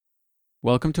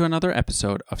Welcome to another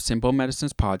episode of Simple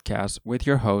Medicines Podcast with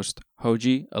your host,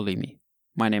 Hoji Alimi.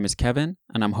 My name is Kevin,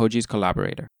 and I'm Hoji's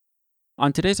collaborator.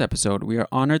 On today's episode, we are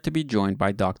honored to be joined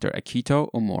by Dr.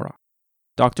 Akito Omura.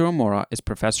 Dr. Omura is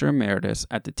Professor Emeritus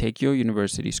at the Teikyo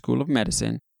University School of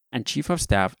Medicine and Chief of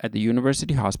Staff at the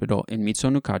University Hospital in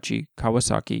Mitsunokachi,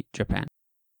 Kawasaki, Japan.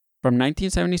 From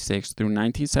 1976 through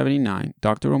 1979,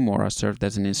 Dr. Omura served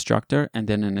as an instructor and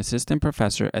then an assistant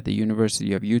professor at the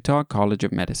University of Utah College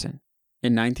of Medicine.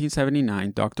 In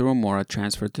 1979, Dr. Omura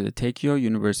transferred to the Teikyo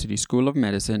University School of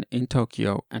Medicine in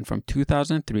Tokyo, and from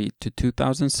 2003 to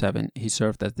 2007, he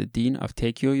served as the Dean of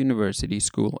Teikyo University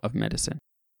School of Medicine.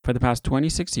 For the past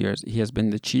 26 years, he has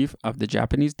been the chief of the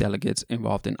Japanese delegates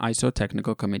involved in ISO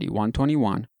Technical Committee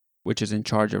 121, which is in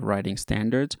charge of writing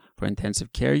standards for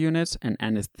intensive care units and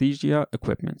anesthesia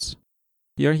equipments.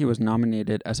 Here he was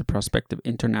nominated as a prospective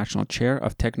international chair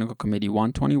of Technical Committee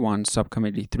 121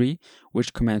 Subcommittee 3,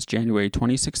 which commenced January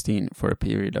 2016 for a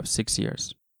period of 6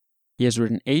 years. He has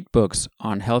written 8 books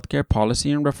on healthcare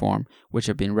policy and reform, which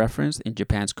have been referenced in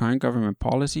Japan's current government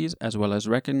policies as well as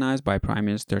recognized by Prime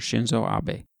Minister Shinzo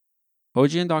Abe.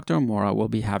 Hoji and Dr. Omura will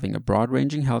be having a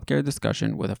broad-ranging healthcare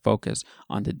discussion with a focus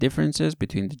on the differences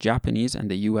between the Japanese and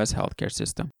the U.S. healthcare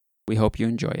system. We hope you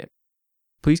enjoy it.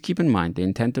 Please keep in mind the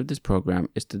intent of this program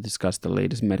is to discuss the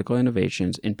latest medical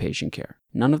innovations in patient care.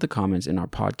 None of the comments in our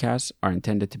podcasts are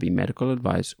intended to be medical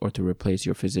advice or to replace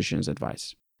your physician's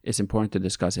advice. It's important to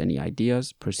discuss any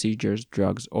ideas, procedures,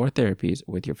 drugs, or therapies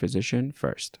with your physician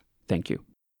first. Thank you.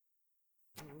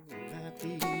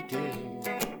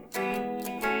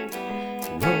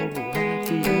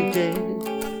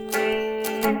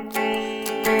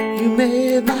 You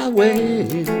made my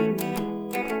way.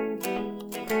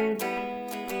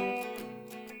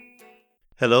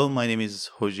 Hello, my name is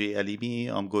Hoji Alimi.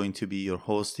 I'm going to be your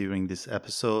host during this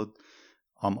episode.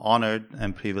 I'm honored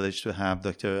and privileged to have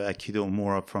Dr. Akito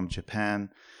Omura from Japan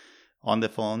on the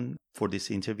phone for this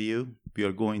interview. We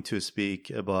are going to speak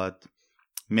about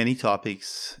many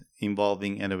topics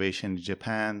involving innovation in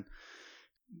Japan.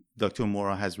 Dr.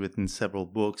 Omura has written several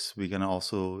books. We're going to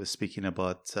also speaking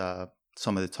about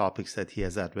some of the topics that he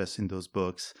has addressed in those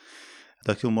books.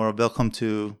 Dr. Omura, welcome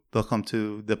to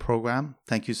the program.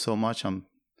 Thank you so much. I'm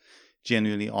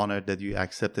genuinely honored that you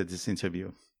accepted this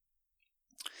interview.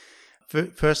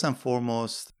 First and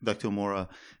foremost, Dr. Omura,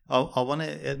 I want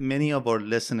to. Many of our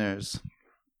listeners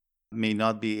may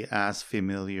not be as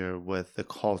familiar with the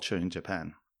culture in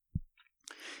Japan,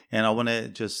 and I want to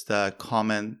just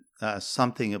comment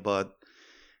something about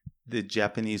the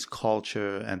Japanese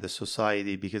culture and the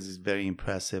society because it's very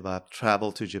impressive. I've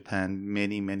traveled to Japan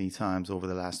many times over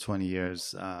the last 20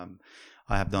 years. I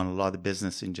have done a lot of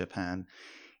business in Japan.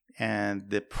 And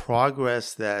the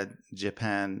progress that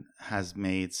Japan has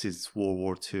made since World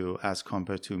War II as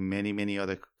compared to many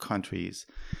other countries,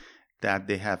 that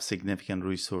they have significant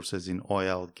resources in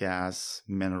oil, gas,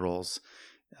 minerals,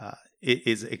 it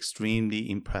is extremely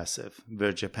impressive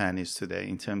where Japan is today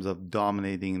in terms of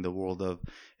dominating the world of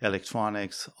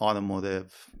electronics,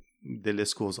 automotive, the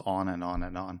list goes on and on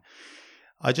and on.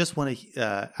 I just want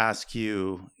to ask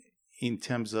you in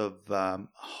terms of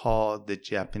how the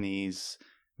Japanese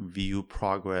view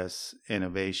progress,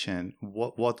 innovation,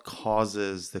 what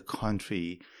causes the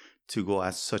country to go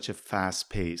at such a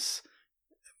fast pace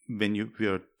when we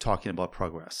are talking about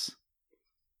progress?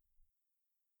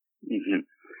 Mm-hmm.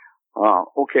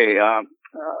 Okay.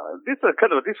 This is a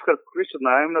kind of a difficult question.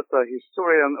 I'm not a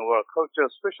historian or a cultural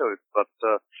specialist, but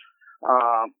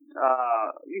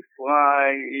if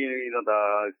I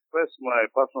express my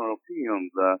personal opinion,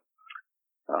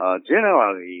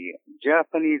 generally,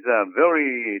 Japanese are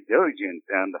very diligent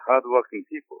and hardworking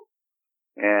people.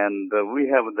 And we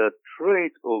have the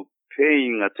trait of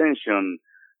paying attention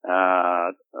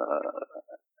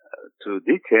to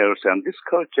details, and this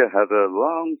culture has a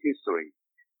long history.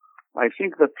 I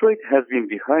think the trait has been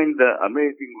behind the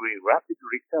amazingly rapid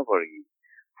recovery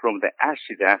from the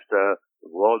ashes after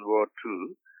World War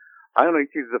II. I know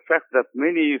it is the fact that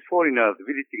many foreigners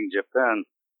visiting Japan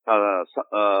are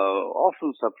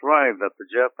often surprised that the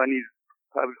Japanese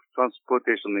public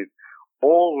transportation is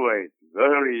always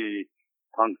very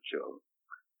punctual.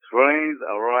 Trains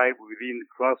arrive within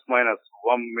plus minus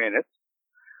 1 minute.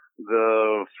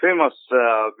 The famous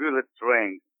bullet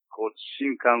train called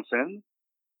Shinkansen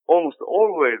almost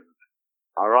always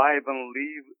arrive and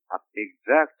leave at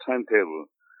exact timetable.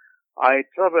 I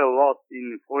travel a lot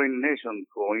in foreign nations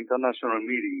for international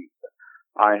meetings.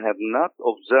 I have not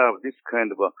observed this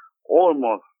kind of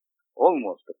almost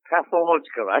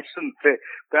pathological, I shouldn't say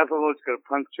pathological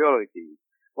punctuality,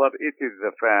 but it is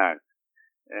a fact.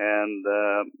 And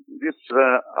this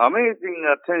amazing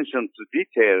attention to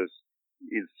details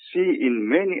is seen in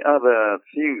many other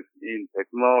things in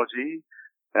technology,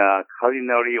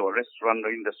 culinary or restaurant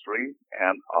industry,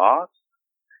 and art.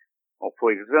 Or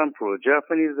for example,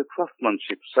 Japanese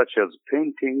craftsmanship such as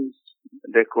paintings,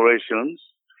 decorations,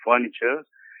 furniture,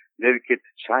 delicate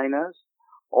chinas,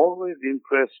 always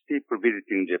impress people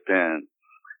visiting Japan.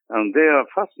 And they are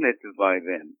fascinated by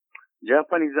them.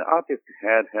 Japanese artists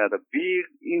had a big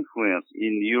influence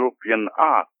in European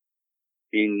art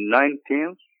in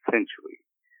 19th century.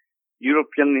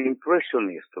 European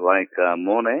impressionists like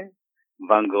Monet,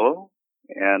 Van Gogh,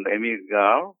 and Emile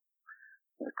Gall,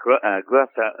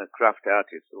 craft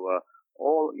artists, were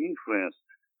all influenced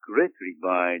greatly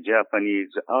by Japanese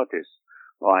artists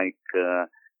like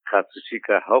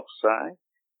Katsushika Hokusai,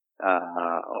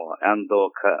 or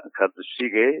Ando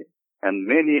Katsushige, and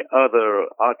many other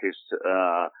artists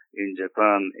in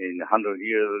Japan 100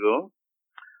 years ago.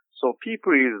 So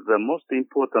people is the most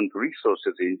important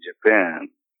resources in Japan.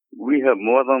 We have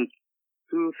more than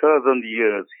 2,000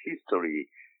 years history,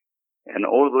 and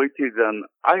although it is an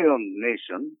island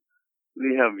nation,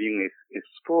 we have been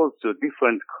exposed to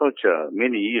different culture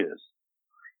many years.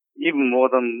 Even more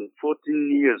than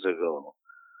 14 years ago,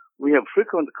 we have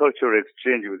frequent cultural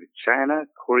exchange with China,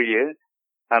 Korea,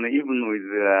 and even with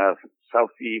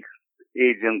Southeast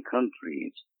Asian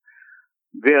countries.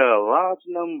 There are a large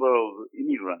number of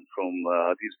immigrants from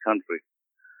these countries.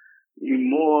 In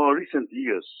more recent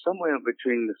years, somewhere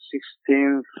between the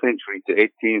 16th century to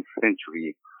 18th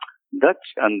century, Dutch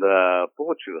and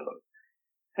Portugal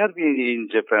have been in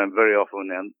Japan very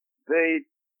often, and they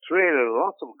traded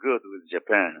lots of goods with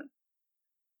Japan.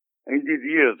 In these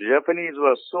years, Japanese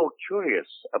were so curious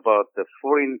about the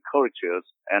foreign cultures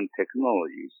and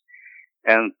technologies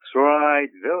and tried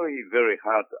very, very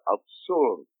hard to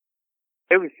absorb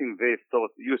everything they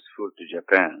thought useful to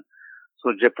Japan.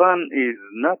 So Japan is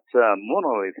not a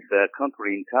monolith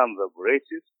country in terms of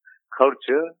races,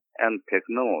 culture, and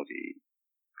technology.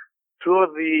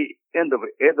 Toward the end of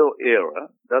Edo era,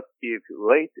 that is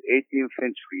late 18th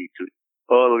century to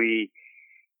early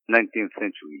 19th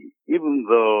century, even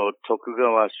though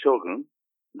Tokugawa shogun,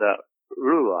 the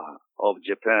ruler of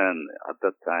Japan at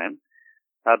that time,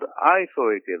 had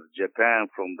isolated Japan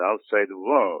from the outside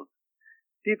world,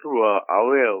 people were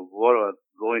aware of what was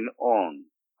going on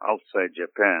outside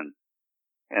Japan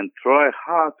and try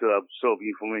hard to absorb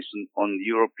information on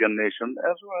European nations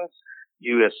as well as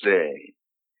USA.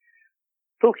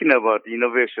 Talking about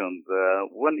innovations,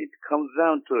 when it comes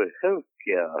down to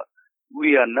healthcare,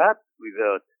 we are not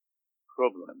without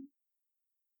problem.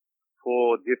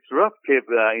 For disruptive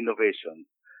innovation,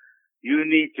 you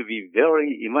need to be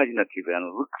very imaginative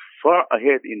and look far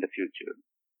ahead in the future.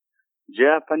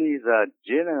 Japanese are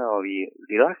generally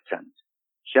reluctant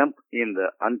to jump in the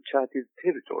uncharted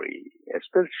territory,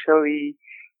 especially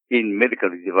in medical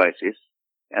devices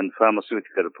and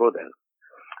pharmaceutical products.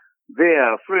 They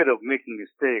are afraid of making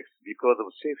mistakes because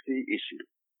of safety issues.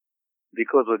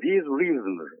 Because of these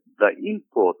reasons, the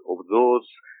import of those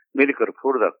medical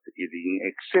products is in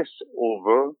excess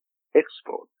over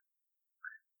export.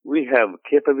 We have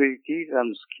capabilities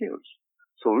and skills,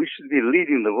 so we should be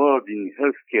leading the world in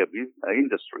healthcare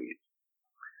industries.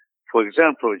 For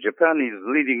example, Japan is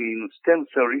leading in stem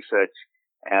cell research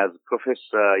as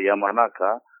Professor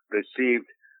Yamanaka received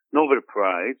Nobel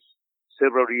Prize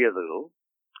several years ago.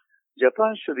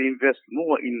 Japan should invest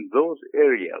more in those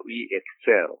areas we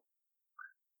excel.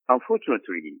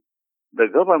 Unfortunately, the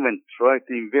government tries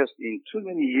to invest in too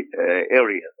many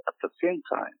areas at the same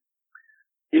time.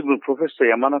 Even Professor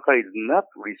Yamanaka is not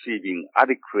receiving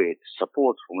adequate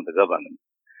support from the government.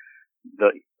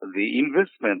 The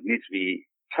investment needs to be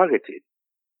targeted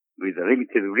with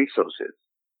limited resources.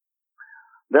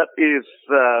 That is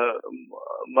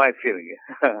my feeling.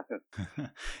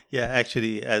 Yeah,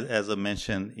 actually, as I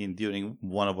mentioned during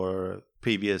one of our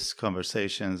previous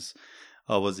conversations,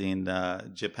 I was in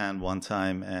Japan one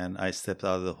time, and I stepped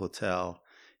out of the hotel,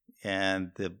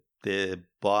 and the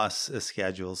bus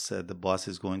schedule said the bus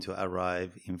is going to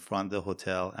arrive in front of the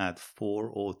hotel at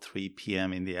 4:03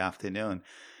 p.m. in the afternoon.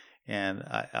 And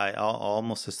I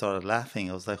almost started laughing.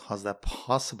 I was like, how's that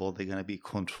possible? They're going to be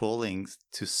controlling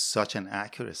to such an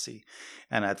accuracy.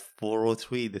 And at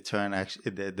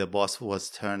 4:03, the bus was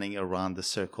turning around the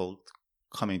circle,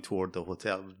 coming toward the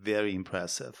hotel. Very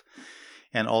impressive.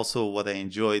 And also what I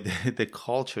enjoyed, the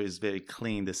culture is very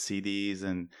clean. The CDs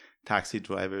and taxi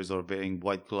drivers are wearing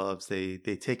white gloves. They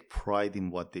take pride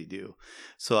in what they do.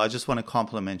 So I just want to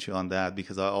compliment you on that,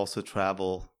 because I also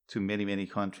travel to many, many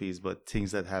countries, but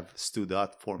things that have stood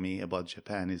out for me about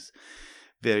Japan is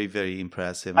very, very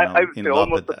impressive. I And I'm would in say love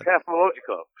almost with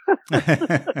pathological.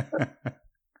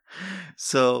 that.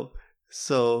 So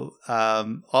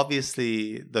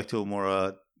obviously, Dr.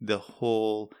 Omura, the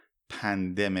whole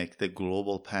pandemic, the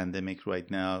global pandemic right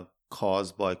now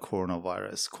caused by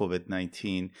coronavirus,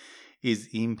 COVID-19, is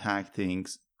impacting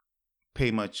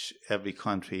pretty much every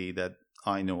country that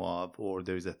I know of, or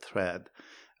there's a threat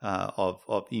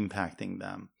of impacting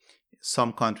them.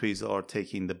 Some countries are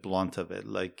taking the blunt of it,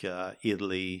 like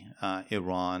Italy,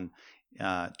 Iran,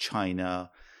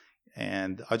 China.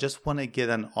 And I just want to get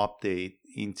an update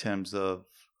in terms of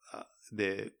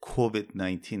the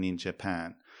COVID-19 in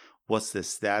Japan. What's the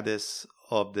status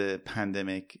of the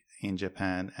pandemic in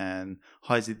Japan, and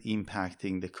how is it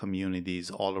impacting the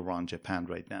communities all around Japan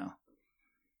right now?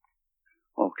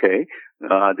 Okay.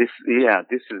 This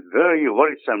is very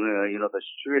worrisome, the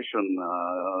situation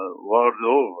world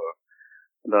over.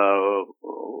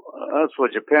 As for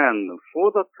Japan,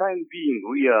 for the time being,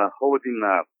 we are holding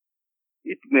up.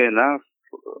 It may not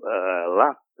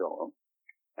last though.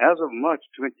 As of March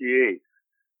 28th,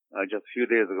 just a few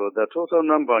days ago, the total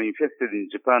number infected in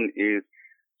Japan is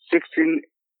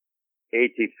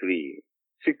 1683,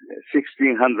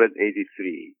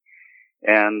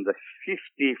 and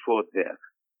 54 deaths.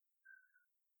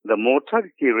 The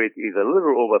mortality rate is a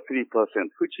little over 3%,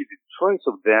 which is twice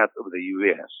of that of the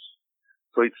U.S.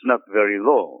 So it's not very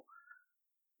low.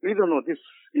 We don't know this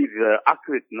is an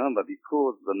accurate number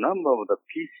because the number of the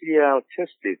PCR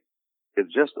tested is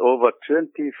just over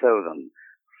 20,000,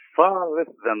 far less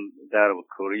than that of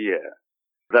Korea.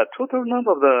 The total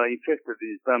number of the infected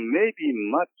in Japan may be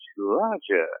much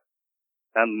larger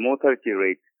and mortality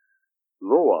rate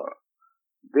lower.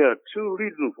 There are two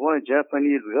reasons why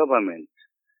Japanese government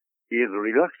is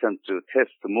reluctant to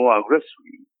test more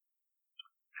aggressively.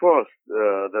 First,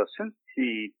 the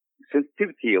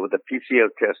sensitivity of the PCR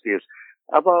test is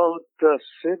about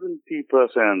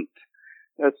 70%.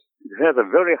 It has a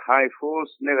very high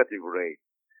false negative rate.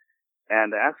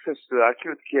 And access to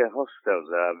acute care hospitals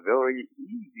are very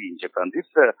easy in Japan. This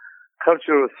is a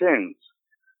cultural thing.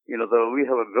 We have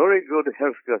a very good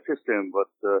healthcare system,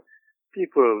 but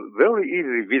people very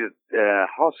easily visit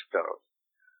hospitals.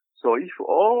 So if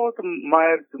all the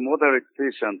mild to moderate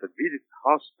patients visit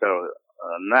hospital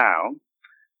now,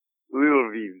 we will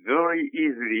be very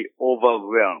easily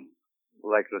overwhelmed,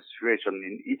 like the situation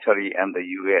in Italy and the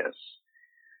U.S.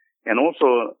 And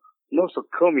also,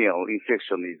 nosocomial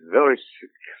infection is very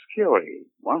scary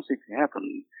once it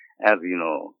happens, as you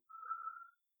know.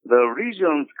 The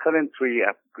regions currently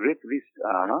at great risk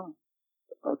are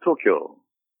Tokyo,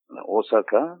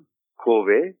 Osaka,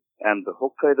 Kobe, and the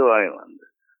Hokkaido Island.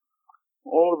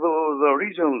 Although the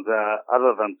regions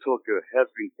other than Tokyo has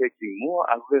been taking more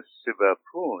aggressive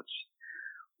approach,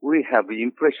 we have the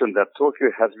impression that Tokyo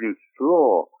has been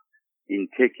slow in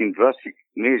taking drastic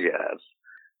measures.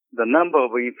 The number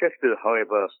of infected,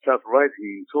 however, started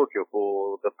rising in Tokyo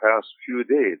for the past few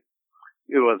days.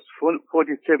 It was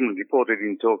 47 reported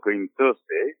in Tokyo on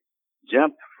Thursday,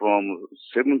 jumped from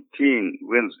 17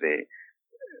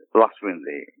 last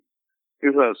Wednesday.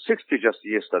 It was 60 just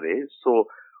yesterday, so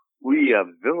we are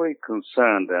very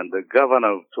concerned, and the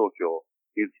governor of Tokyo,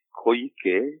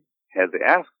 Koike, has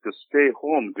asked to stay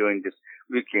home during this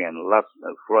weekend, last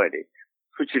Friday,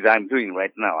 which is I'm doing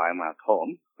right now. I'm at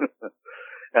home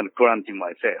and quarantining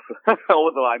myself,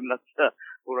 although I'm not a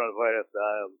coronavirus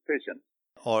patient.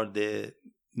 Are the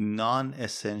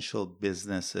non-essential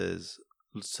businesses,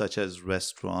 such as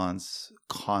restaurants,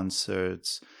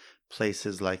 concerts,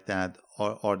 places like that,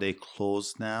 are they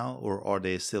closed now, or are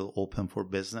they still open for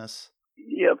business?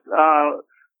 Yep.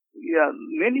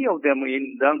 Many of them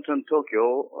in downtown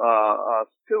Tokyo are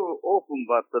still open,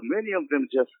 but many of them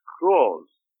just closed.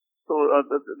 So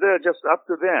they're just up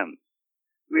to them.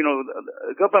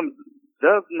 The government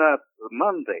does not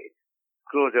mandate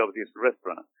closure of this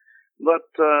restaurant. But,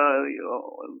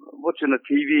 watching the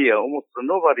TV, almost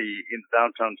nobody in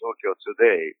downtown Tokyo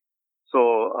today.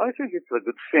 So I think it's a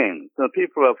good thing. So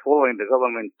people are following the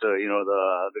government, the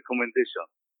recommendation.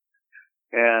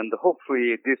 And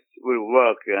hopefully this will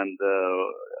work and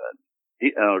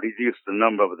reduce the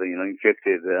number of the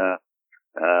infected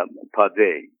per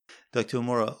day. Dr.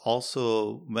 Omura,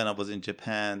 also when I was in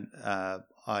Japan,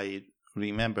 I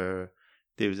remember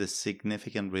there is a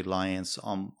significant reliance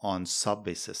on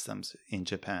subway systems in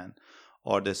Japan.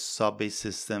 Are the subway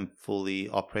system fully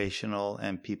operational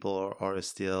and people are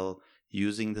still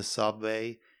using the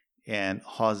subway? And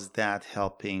how's that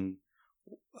helping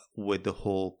with the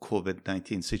whole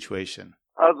COVID-19 situation?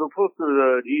 As opposed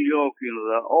to New York,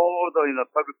 all the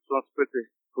public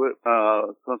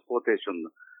transportation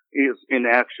is in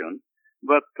action.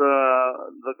 But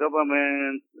the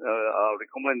government are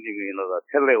recommending, the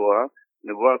telework,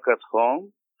 the work at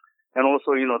home, and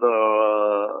also,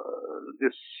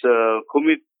 this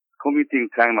commuting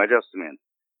time adjustment.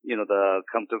 The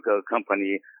come to the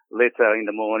company later in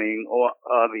the morning or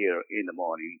earlier in the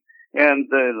morning, and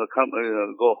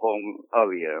go home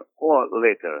earlier or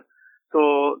later.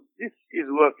 So this is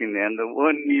working, and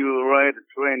when you ride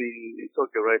train in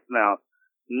Tokyo right now,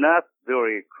 not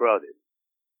very crowded.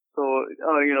 So,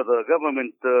 the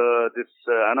government, this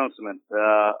announcement,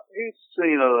 is,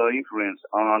 influence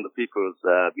on the people's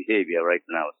behavior right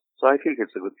now. So I think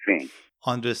it's a good thing.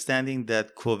 Understanding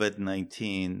that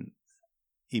COVID-19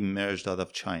 emerged out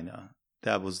of China,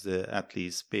 that was at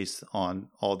least based on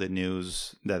all the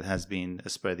news that has been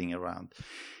spreading around.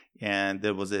 And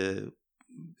there was a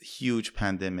huge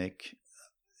pandemic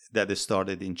that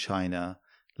started in China,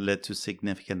 led to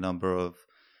significant number of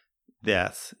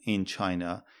deaths in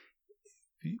China.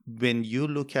 When you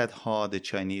look at how the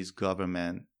Chinese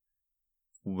government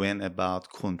went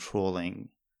about controlling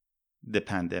the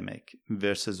pandemic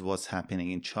versus what's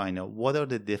happening in China, what are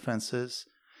the differences?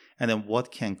 And then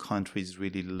what can countries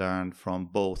really learn from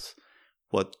both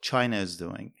what China is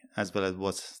doing as well as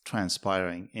what's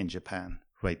transpiring in Japan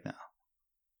right now?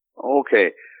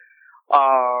 Okay.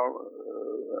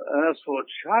 As for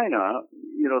China,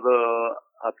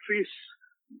 at least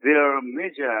their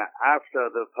measure after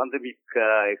the pandemic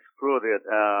exploded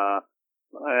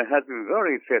has been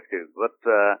very effective. But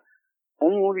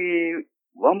only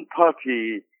one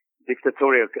party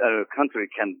dictatorial country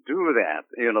can do that.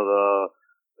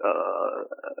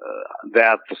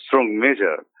 That strong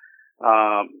measure.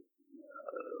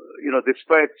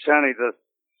 Despite China is the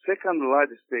second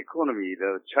largest economy,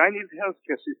 the Chinese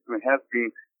healthcare system has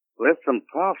been less than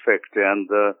perfect, and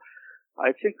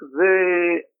I think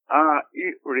they are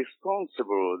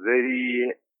irresponsible.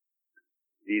 They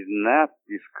did not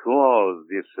disclose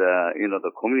this,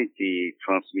 the community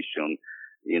transmission,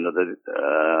 the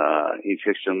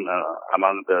infection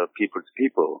among the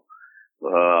people.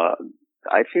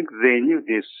 I think they knew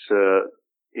this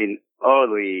in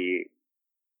early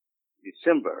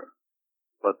December,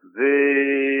 but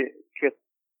they kept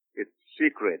it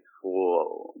secret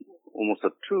for almost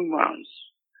 2 months.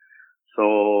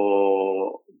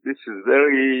 So this is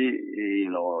very,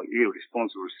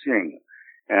 irresponsible thing.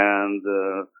 And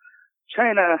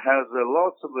China has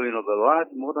lots of, the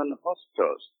large modern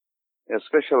hospitals,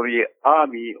 especially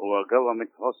army or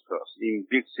government hospitals in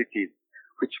big cities,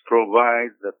 which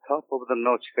provide the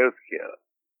top-of-the-notch healthcare.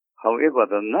 However,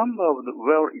 the number of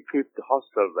well-equipped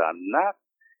hospitals are not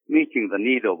meeting the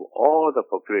need of all the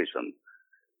population.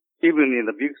 Even in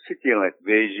the big city like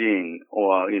Beijing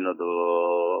or, the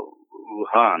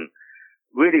Wuhan,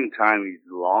 waiting time is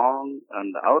long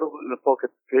and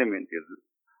out-of-the-pocket payment is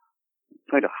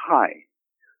kind of high.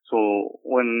 So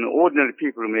when ordinary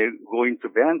people may go into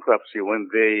bankruptcy when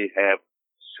they have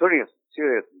serious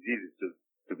diseases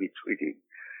to be treated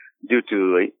due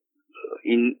to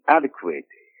inadequate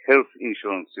health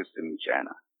insurance system in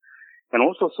China. And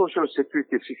also social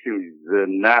security system is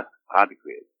not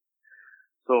adequate.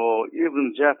 So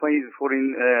even Japanese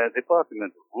foreign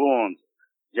department warns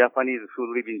Japanese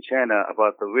who live in China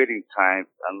about the waiting times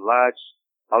and large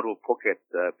out-of-pocket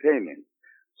payments.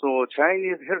 So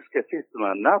Chinese healthcare system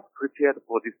are not prepared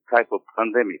for this type of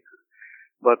pandemic.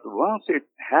 But once it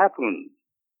happens,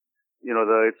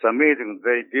 it's amazing.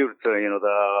 They built,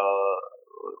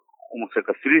 almost like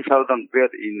a 3,000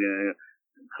 bed in a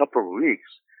couple of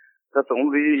weeks. That's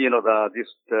only,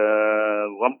 this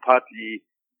one party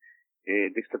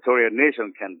dictatorial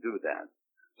nation can do that.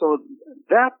 So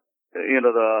that, the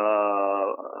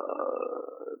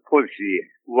policy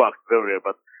worked very well.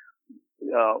 But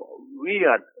we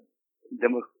are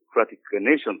democratic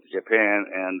nations, Japan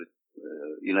and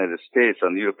United States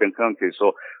and European countries,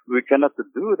 so we cannot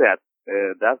do that.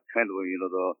 That kind of,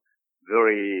 the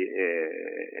very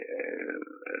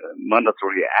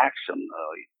mandatory action,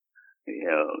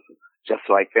 just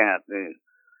like that.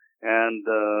 And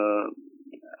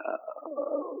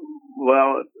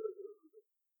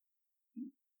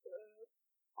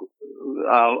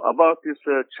about this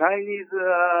Chinese,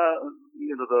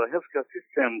 the healthcare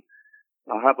system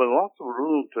have a lot of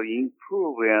room to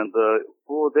improve, and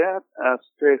for that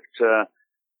aspect,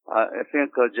 I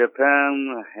think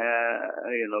Japan,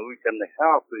 we can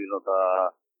help,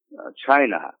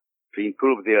 China to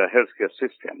improve their healthcare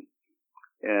system.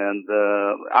 And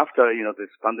after,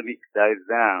 this pandemic dies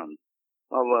down,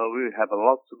 we have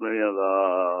lots of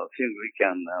things we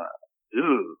can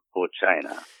do for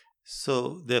China.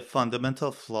 So the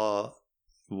fundamental flaw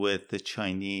with the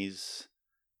Chinese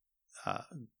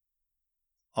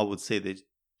I would say that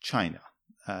China,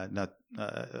 not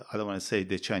I don't want to say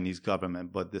the Chinese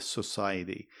government, but the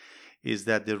society, is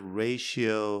that the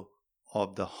ratio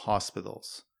of the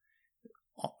hospitals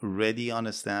ready on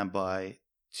a standby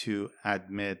to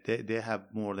admit they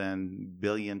have more than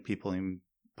billion people in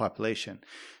population.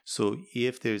 So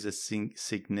if there's a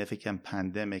significant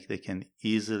pandemic, they can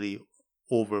easily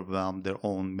overwhelm their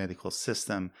own medical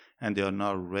system, and they are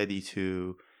not ready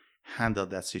to handle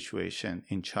that situation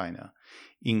in China.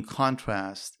 In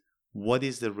contrast, what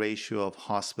is the ratio of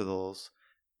hospitals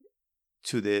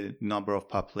to the number of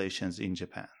populations in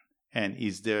Japan? And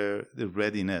is there the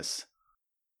readiness?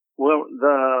 Well,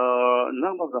 the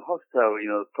number of the hospital,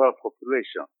 per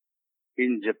population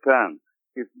in Japan,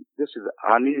 this is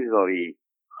unusually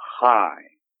high.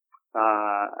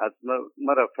 As a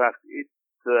matter of fact, it's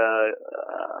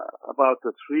about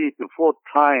 3 to 4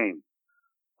 times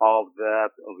of the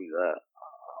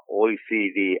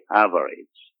OECD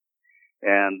average.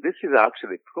 And this is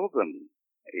actually a problem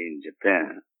in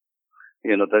Japan.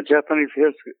 The Japanese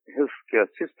healthcare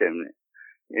system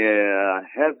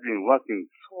has been working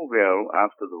so well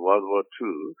after the World War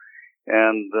II.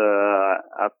 And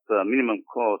at the minimum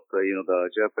cost, the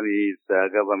Japanese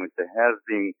government has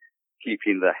been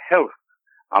keeping the health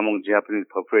among Japanese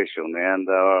population. And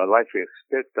life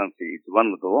expectancy is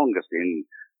one of the longest in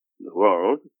the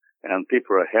world. And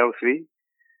people are healthy.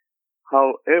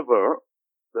 However,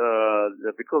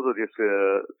 because of this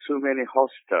too many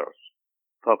hospitals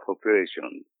per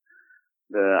population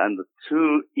and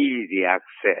too easy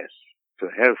access to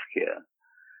healthcare,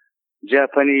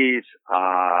 Japanese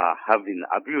have been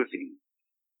abusing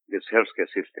this healthcare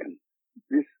system.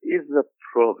 This is the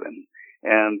problem,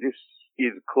 and this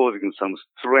is causing some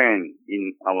strain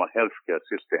in our healthcare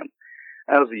system.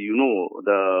 As you know,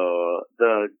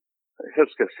 the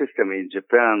healthcare system in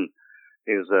Japan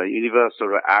is a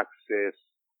universal access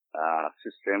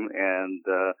system, and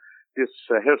this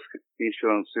health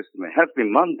insurance system has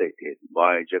been mandated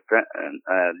by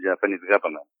Japanese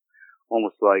government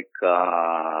almost like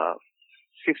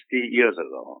 60 years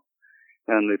ago,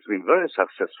 and it's been very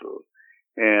successful.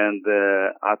 And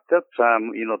at that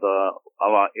time,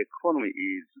 our economy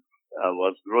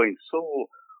was growing so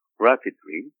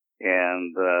rapidly,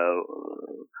 and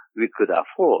we could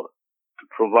afford to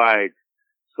provide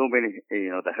so many,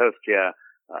 the healthcare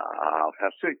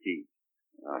facilities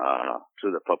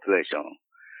to the population.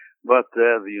 But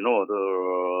as you know,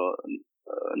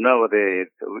 nowadays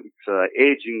it's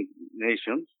aging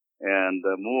nations, and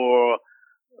more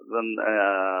than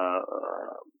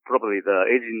probably the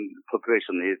aging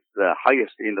population is the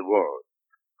highest in the world.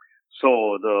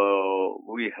 So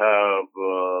we have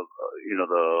the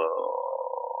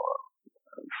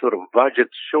sort of budget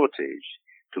shortage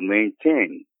to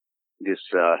maintain this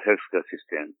healthcare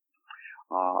system.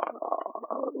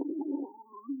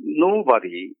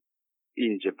 Nobody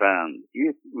in Japan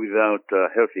is without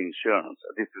health insurance.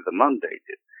 This is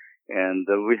mandated, and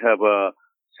we have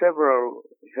several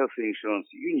health insurance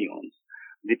unions,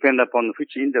 depend upon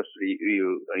which industry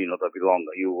you belong,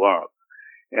 you work.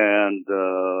 And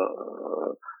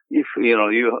if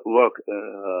you work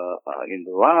in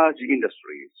large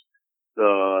industries,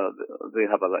 they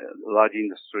have a large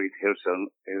industry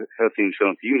health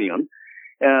insurance union,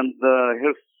 and the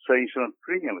health insurance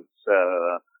premium is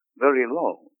very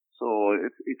low. So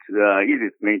it's easy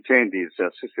to maintain this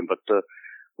system. But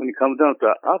when it comes down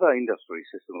to other industry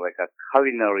systems like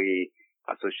culinary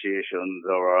associations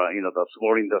or the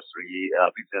small industry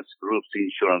business groups,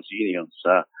 insurance unions,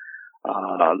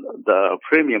 the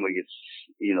premium is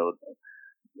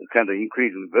kind of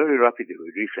increasing very rapidly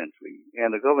recently,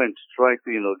 and the government tried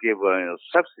to give a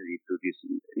subsidy to these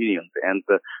unions, and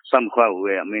somehow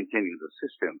we are maintaining the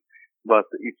system, but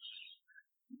it's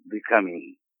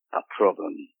becoming a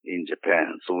problem in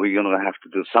Japan. So we're going to have to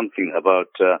do something about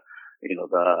the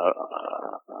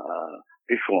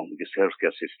reform this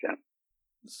healthcare system.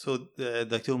 So,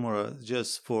 Dr. Omura,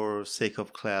 just for sake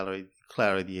of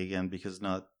clarity again, because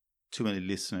not too many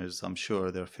listeners, I'm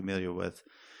sure, they're familiar with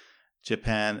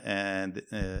Japan and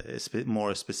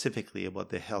more specifically about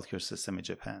the healthcare system in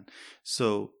Japan.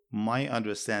 So my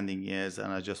understanding is,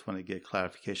 and I just want to get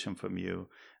clarification from you,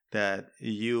 that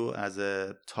you as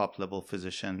a top-level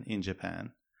physician in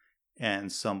Japan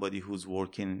and somebody who's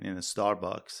working in a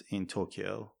Starbucks in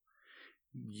Tokyo,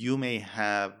 you may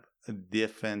have a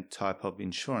different type of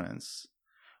insurance,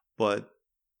 but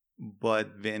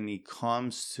when it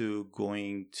comes to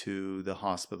going to the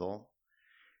hospital,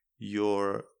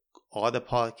 your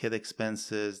out-of-pocket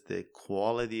expenses, the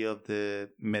quality of the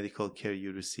medical care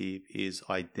you receive is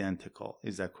identical.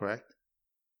 Is that correct?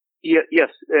 Yes,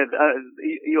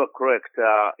 you are correct.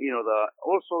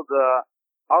 Also the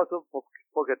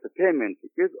out-of-pocket payment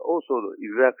is also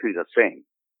exactly the same.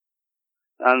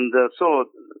 And so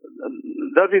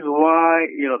that is why,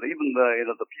 even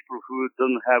the people who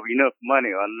don't have enough money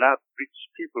or not rich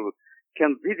people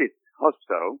can visit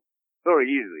hospital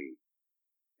very easily.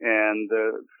 And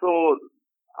so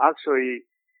actually,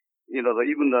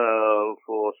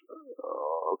 for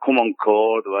common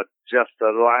cold or just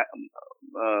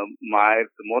mild,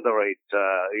 moderate,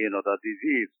 the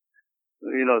disease,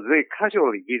 they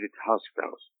casually visit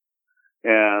hospitals.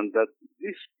 And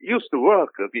this used to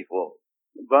work before.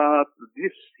 But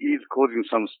this is causing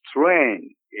some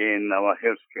strain in our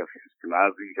healthcare system,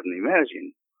 as you can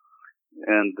imagine.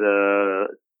 And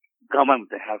government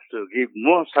has to give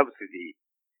more subsidy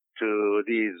to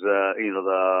these,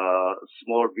 the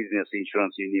small business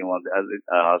insurance union,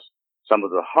 some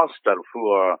of the hospitals who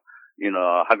are,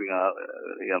 having a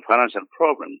financial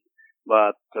problem.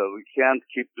 But we can't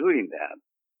keep doing that.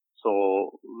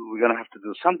 So we're going to have to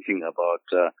do something about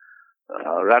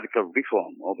radical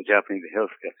reform of the Japanese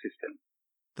healthcare system.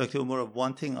 Dr. Omura,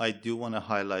 one thing I do want to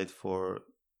highlight for,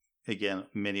 again,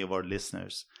 many of our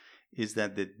listeners is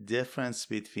that the difference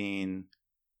between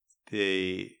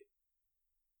the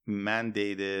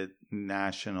mandated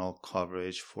national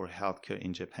coverage for healthcare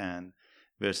in Japan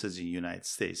versus the United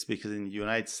States. Because in the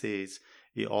United States,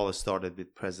 it all started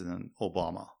with President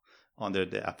Obama under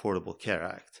the Affordable Care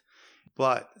Act.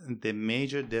 But the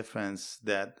major difference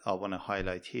that I want to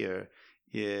highlight here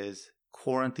is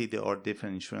currently there are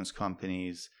different insurance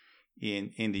companies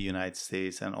in the United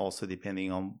States, and also depending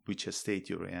on which state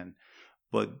you're in.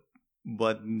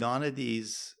 But none of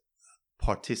these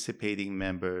participating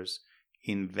members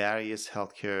in various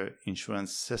healthcare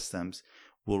insurance systems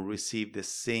will receive the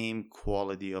same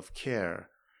quality of care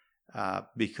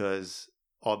because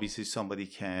obviously somebody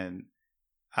can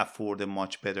afford a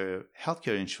much better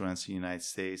healthcare insurance in the United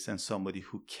States, and somebody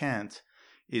who can't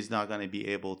is not going to be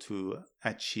able to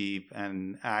achieve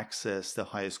and access the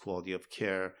highest quality of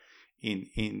care in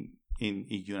the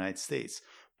United States.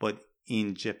 But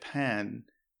in Japan,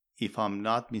 if I'm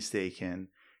not mistaken,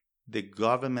 the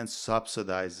government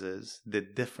subsidizes the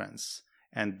difference,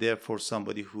 and therefore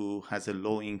somebody who has a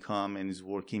low income and is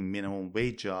working minimum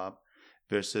wage job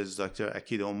versus Dr.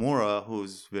 Akito Omura,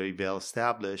 who's very well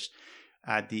established,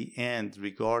 at the end,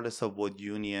 regardless of what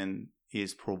union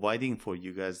is providing for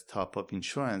you guys top-up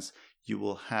insurance, you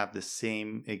will have the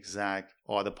same exact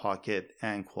out-of-pocket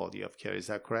and quality of care. Is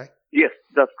that correct? Yes,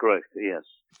 that's correct. Yes.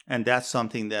 And that's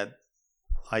something that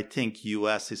I think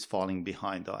U.S. is falling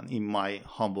behind on, in my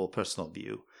humble personal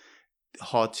view,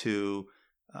 how to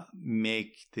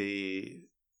make the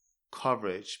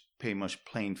coverage pretty much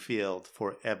plain field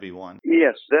for everyone.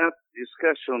 Yes, that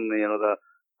discussion,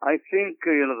 I think,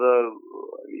 in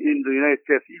the United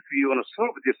States, if you want to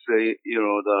solve this, the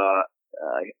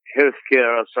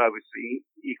healthcare service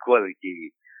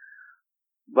equality,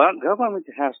 but government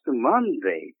has to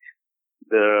mandate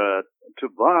to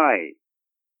buy,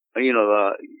 when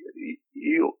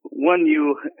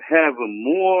you have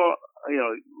more,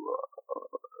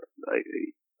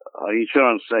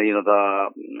 insurance,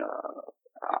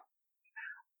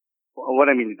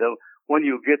 when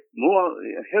you get more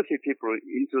healthy people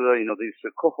into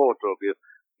this cohort of your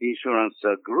insurance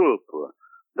group,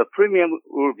 the premium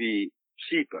will be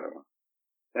cheaper.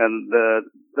 And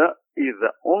that is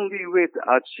the only way to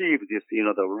achieve this,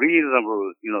 the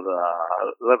reasonable, the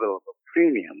level of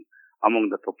premium among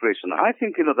the population. I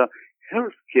think, the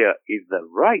healthcare is the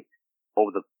right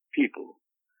of the people.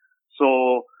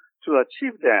 So to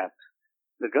achieve that,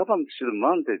 the government should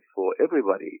mandate for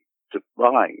everybody to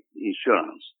buy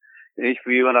insurance. If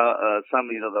we want to,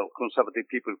 the conservative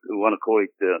people want to call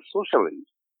it socialism,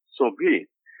 so be it.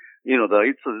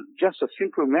 It's just a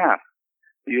simple math.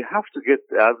 You have to get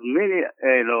as many,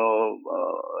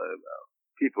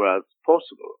 people as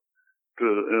possible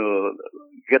to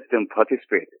get them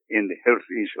participate in the health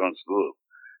insurance group.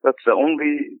 That's the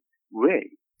only way.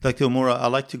 Dr. Omura, I'd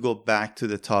like to go back to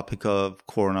the topic of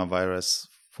coronavirus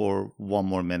for one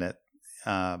more minute.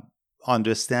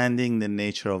 Understanding the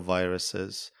nature of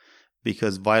viruses,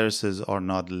 because viruses are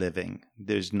not living.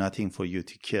 There's nothing for you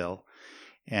to kill.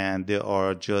 And there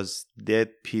are just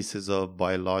dead pieces of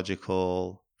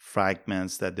biological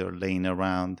fragments that they're laying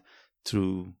around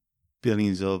through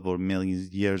billions of or millions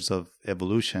of years of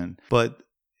evolution. But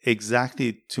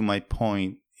exactly to my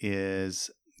point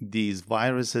is these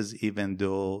viruses, even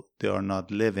though they are not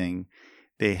living,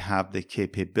 they have the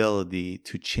capability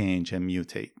to change and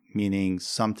mutate, meaning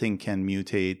something can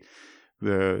mutate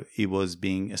where it was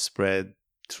being spread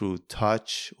through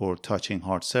touch or touching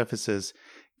hard surfaces,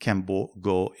 can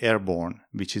go airborne,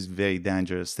 which is very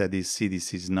dangerous. That is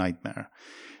CDC's nightmare.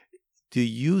 Do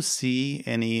you see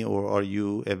any, or are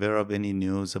you aware of any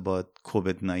news about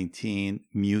COVID-19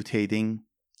 mutating,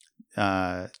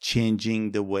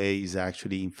 changing the way it's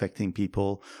actually infecting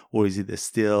people, or is it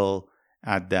still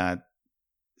at that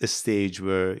stage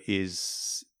where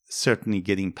is certainly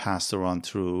getting passed around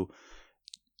through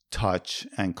touch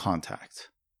and contact?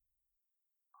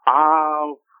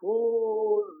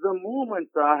 For the moment,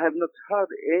 I have not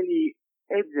heard any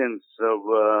evidence of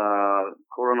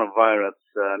coronavirus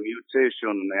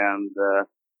mutation, and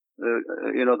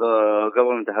the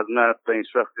government has not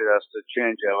instructed us to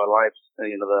change our lives,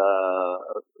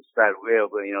 the style way of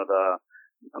the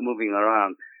moving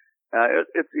around.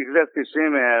 It's exactly the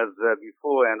same as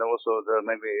before, and also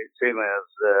maybe same as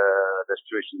the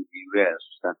situation in the U.S.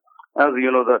 As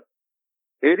you know, the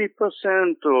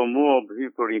 80% or more of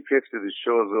people infected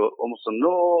shows almost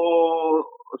no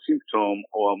symptom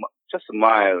or just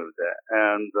mild,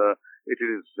 and it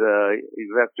is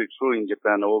exactly true in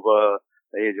Japan. Over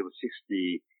the age of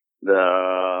 60,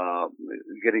 the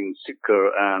getting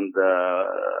sicker and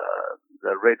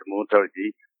the rate of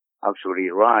mortality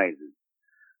actually rises.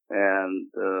 And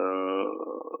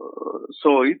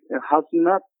so it has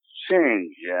not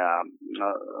changed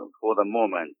for the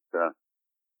moment.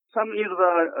 Some of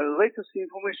the latest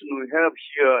information we have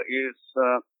here is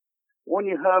when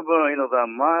you have the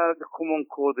mild common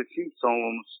cold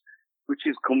symptoms, which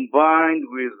is combined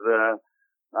with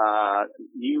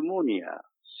pneumonia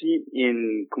seen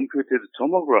in computed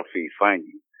tomography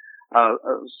finding,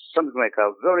 something like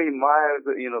a very mild,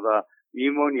 the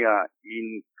pneumonia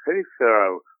in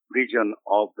peripheral region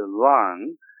of the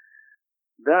lung,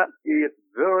 that is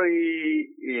very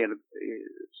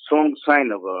strong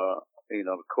sign of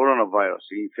coronavirus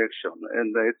infection,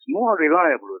 and it's more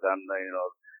reliable than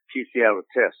PCR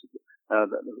test.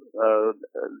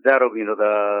 That of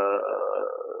the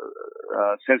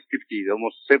sensitivity is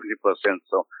almost 70%,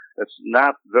 so it's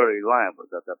not very reliable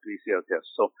that the PCR test.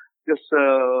 So just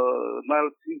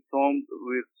mild symptoms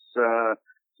with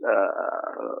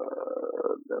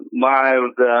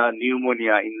mild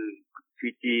pneumonia in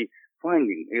CT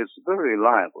finding is very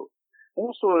reliable.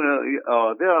 Also,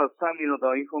 there are some,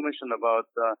 the information about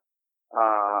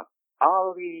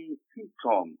early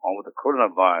symptom of the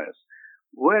coronavirus.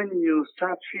 When you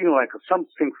start feeling like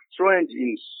something strange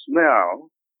in smell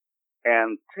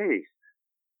and taste,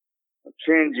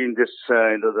 change in this,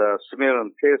 the smell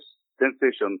and taste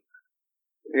sensation,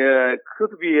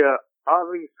 could be a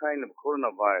early sign of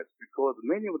coronavirus, because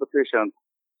many of the patients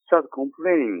start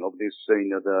complaining of this,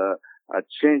 the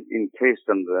change in taste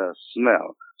and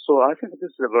smell. So I think this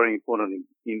is a very important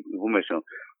information.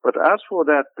 But as for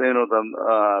that,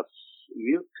 the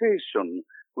mutation,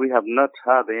 we have not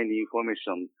had any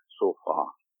information so far.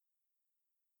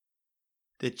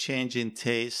 The change in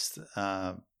taste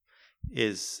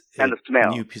is and a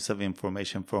new piece of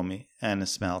information for me, and the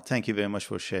smell. Thank you very much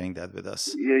for sharing that with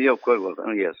us. Yeah, of course.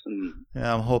 Yes.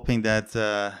 I'm hoping that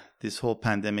this whole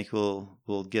pandemic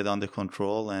will get under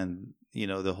control, and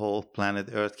the whole planet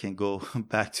Earth can go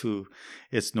back to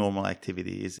its normal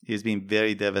activities. It's been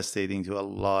very devastating to a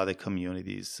lot of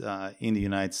communities in the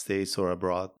United States or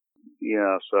abroad.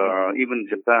 Yes, even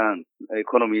Japan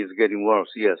economy is getting worse.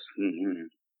 Yes. Mm-hmm.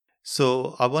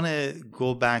 So I want to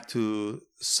go back to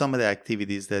some of the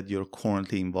activities that you're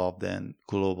currently involved in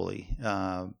globally.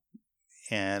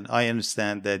 And I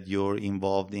understand that you're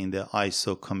involved in the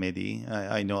ISO committee.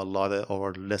 I know a lot of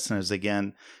our listeners,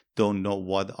 again, don't know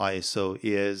what ISO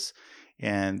is.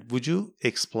 And would you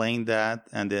explain that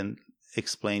and then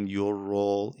explain your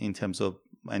role in terms of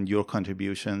and your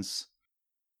contributions?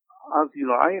 As you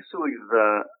know, ISO is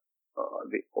the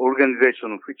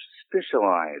organization which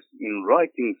specializes in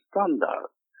writing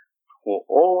standards for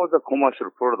all the commercial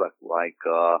products like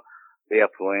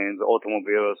airplanes,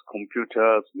 automobiles,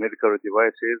 computers, medical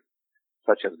devices,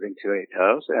 such as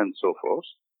ventilators, and so forth.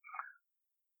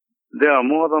 There are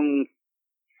more than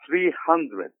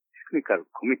 300 technical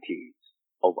committees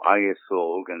of ISO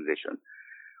organization,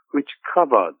 which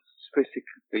covers specific,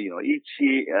 each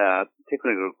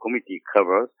technical committee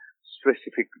covers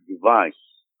specific device.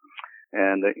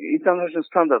 And international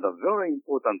standards are very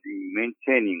important in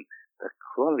maintaining the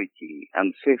quality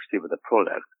and safety of the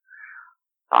product.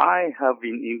 I have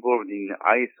been involved in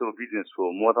ISO business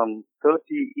for more than 30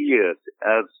 years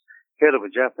as head of a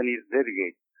Japanese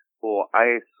delegate for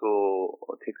ISO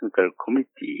Technical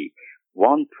Committee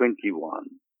 121,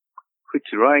 which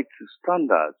writes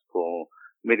standards for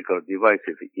medical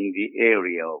devices in the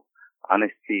area of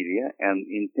anesthesia and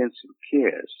intensive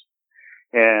cares.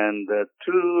 And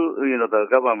through, the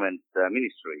government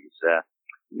ministries,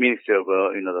 Ministry of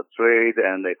the Trade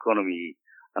and Economy,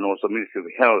 and also Ministry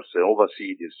of Health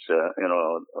oversee this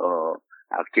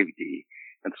activity,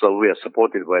 and so we are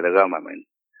supported by the government.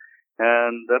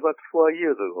 And about 4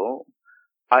 years ago,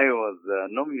 I was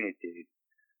nominated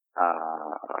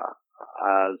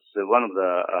as one of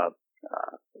the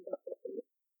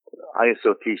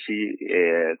ISO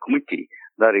TC committee,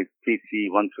 that is TC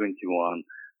 121,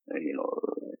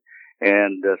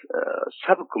 and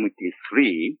subcommittee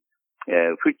 3,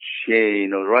 which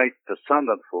writes the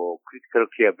standard for critical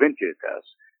care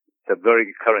ventilators, the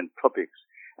very current topics,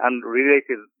 and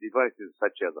related devices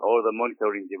such as all the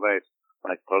monitoring devices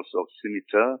like pulse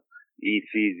oximeter,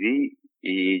 ECG,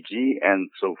 EEG, and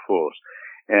so forth.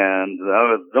 And I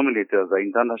was nominated as the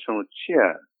international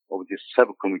chair of this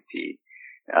subcommittee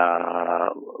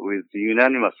with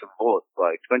unanimous vote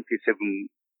by 27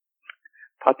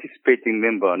 participating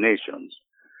member nations.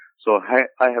 So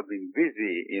I have been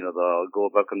busy, the go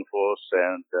back and forth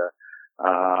and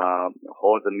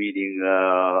hold the meeting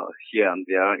here and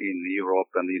there in Europe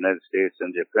and the United States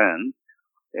and Japan.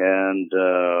 And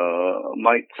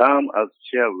my term as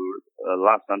chair will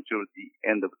last until the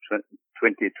end of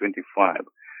 2025.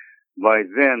 By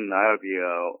then, I'll be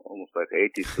almost like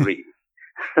 83.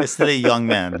 Still a young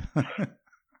man.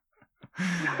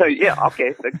 Yeah,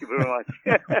 okay. Thank you very much.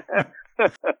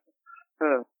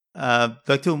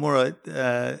 Dr. Omura,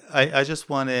 I just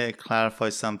want to clarify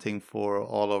something for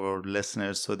all of our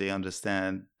listeners so they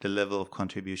understand the level of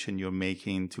contribution you're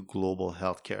making to global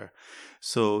healthcare.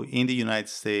 So in the United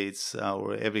States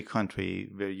or every country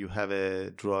where you have a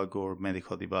drug or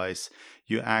medical device,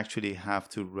 you actually have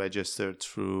to register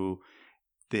through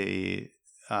the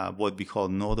what we call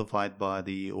notified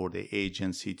body or the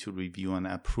agency to review and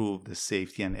approve the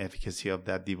safety and efficacy of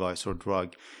that device or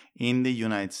drug. In the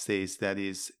United States, that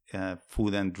is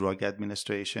Food and Drug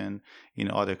Administration. In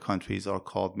other countries are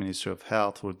called Ministry of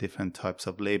Health or different types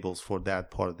of labels for that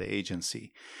part of the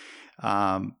agency.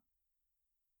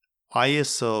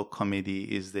 ISO committee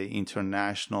is the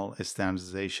International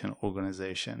Standardization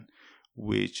Organization,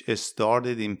 which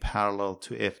started in parallel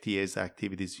to FDA's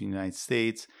activities in the United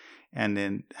States, and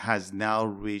then has now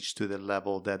reached to the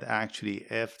level that actually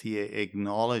FDA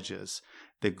acknowledges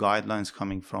the guidelines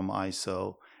coming from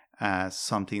ISO as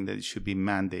something that should be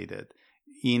mandated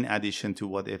in addition to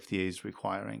what FDA is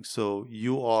requiring. So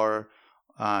you are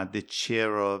the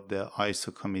chair of the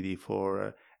ISO committee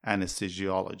for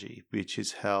anesthesiology, which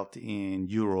is held in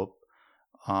Europe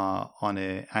on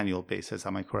an annual basis.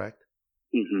 Am I correct?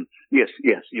 Mm-hmm. Yes,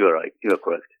 you are right. You are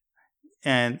correct.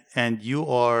 And you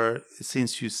are,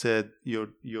 since you said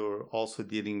you're also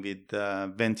dealing with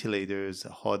ventilators,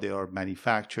 how they are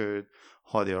manufactured,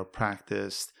 how they are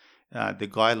practiced, the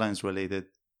guidelines related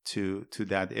to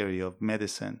that area of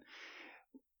medicine.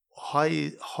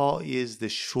 How is the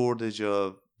shortage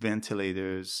of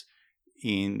ventilators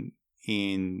in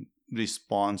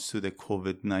response to the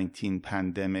COVID-19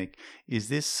 pandemic? Is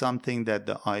this something that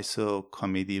the ISO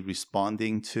committee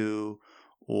responding to,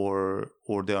 or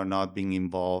they are not being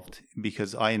involved?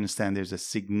 Because I understand there's a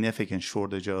significant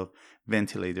shortage of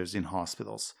ventilators in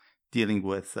hospitals dealing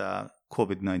with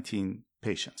COVID-19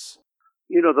 patients.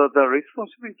 The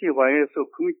responsibility of ISO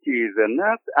committee is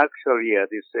not actually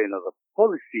the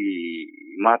policy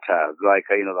matters, like,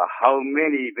 how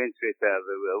many ventilators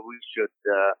we should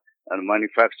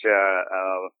manufacture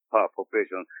per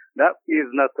population. That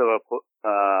is not our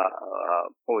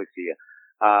policy.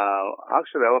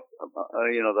 Actually,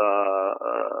 the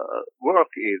work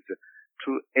is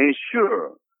to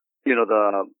ensure,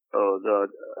 the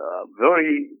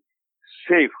very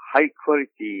safe, high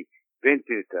quality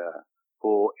ventilator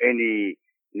for any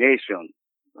nation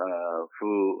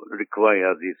who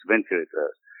require these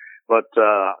ventilators. But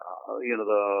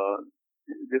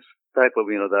this type of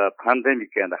the pandemic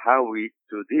and how we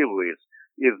to deal with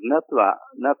is not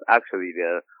actually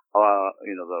the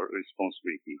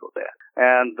responsibility for that.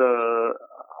 And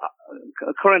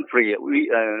currently,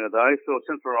 the ISO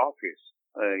central office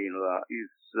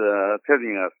is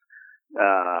telling us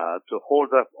to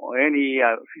hold up any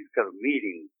physical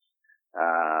meetings.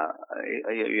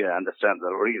 You understand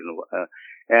the reason.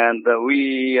 And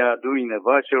we are doing a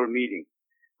virtual meeting.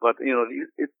 But,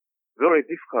 it's very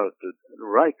difficult to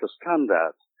write the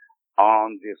standards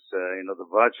on this, the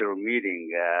virtual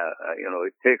meeting.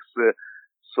 It takes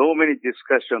so many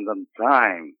discussions and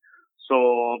time. So,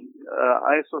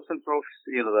 ISO Central Office,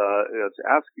 is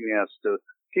asking us to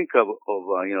think of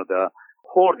the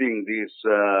holding this,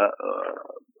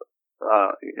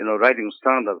 writing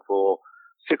standard for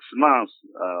 6 months,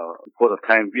 for the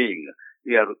time being.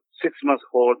 We have 6 months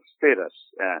hold status.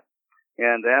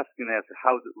 and asking us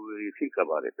how do we think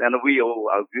about it. And we all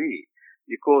agree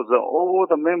because all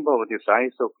the members of this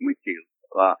ISO committee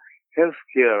are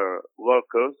healthcare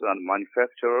workers and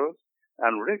manufacturers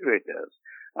and regulators.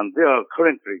 And they are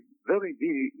currently very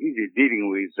busy dealing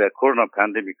with the corona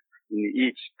pandemic in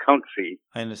each country.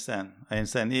 I understand.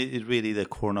 It really, the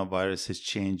coronavirus is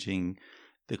changing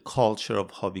the culture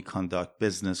of how we conduct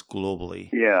business globally.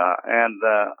 Yeah, and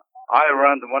I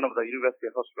run one of the university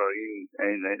hospitals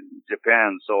in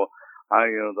Japan, so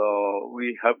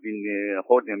we have been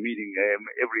holding a meeting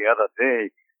every other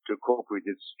day to cope with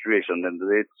this situation, and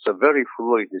it's a very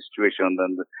fluid situation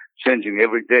and changing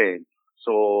every day.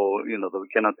 So, we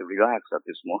cannot relax at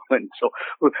this moment. So,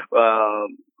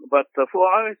 but for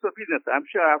our business, I'm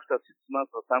sure after 6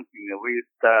 months or something, we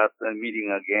start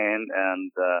meeting again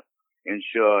and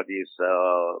ensure this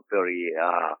very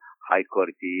high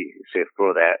quality, safe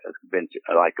product,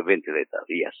 like a ventilator.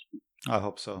 Yes. I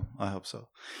hope so.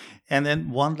 And then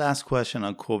one last question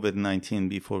on COVID-19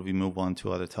 before we move on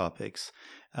to other topics.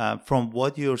 From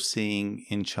what you're seeing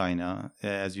in China,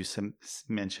 as you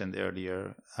mentioned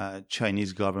earlier,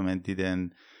 Chinese government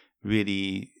didn't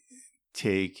really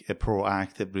take a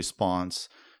proactive response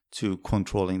to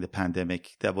controlling the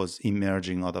pandemic that was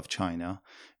emerging out of China,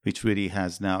 which really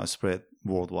has now spread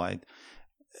worldwide.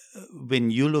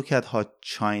 When you look at how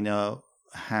China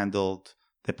handled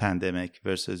the pandemic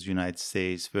versus United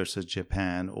States versus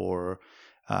Japan or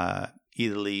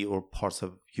Italy or parts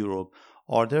of Europe,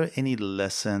 are there any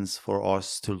lessons for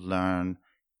us to learn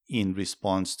in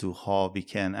response to how we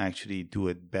can actually do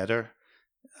it better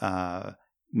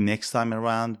next time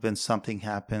around when something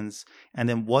happens? And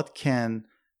then what can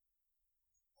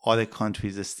other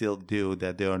countries still do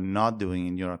that they are not doing,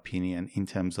 in your opinion, in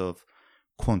terms of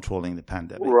controlling the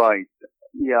pandemic? Right.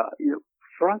 Yeah.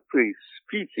 Frankly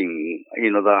speaking,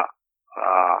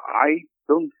 I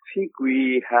don't think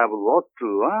we have a lot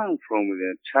to learn from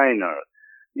China.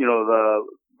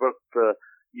 But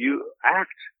you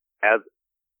act as,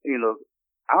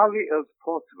 early as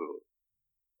possible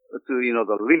to,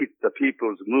 limit the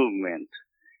people's movement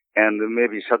and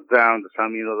maybe shut down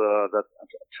some, the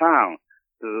town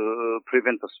to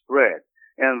prevent the spread.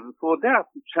 And for that,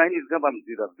 Chinese government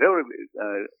did a very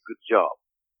good job.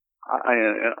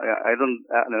 I don't,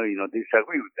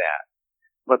 disagree with that.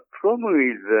 But problem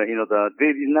is,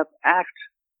 they did not act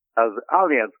as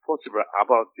early as possible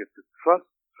about this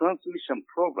transmission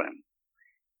problem.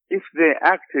 If they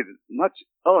acted much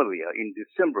earlier in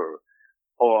December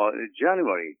or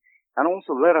January, and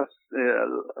also let us,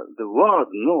 the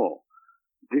world know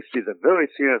this is a very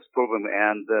serious problem,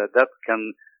 and that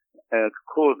can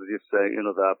cause this,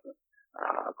 the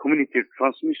community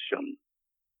transmission,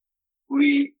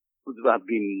 we would have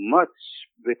been much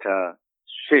better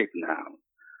shape now.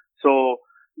 So,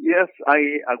 yes,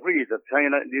 I agree that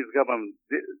Chinese government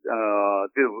did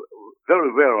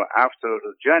very well after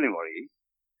January,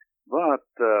 but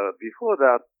before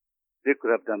that, they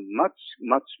could have done much,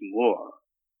 much more.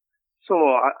 So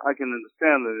I can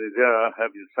understand that there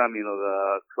have been some,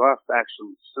 the class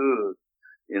action suit,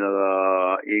 in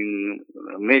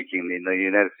making in the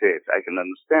United States. I can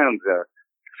understand the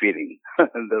feeling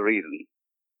and the reason.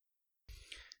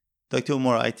 Dr.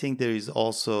 Omura, I think there is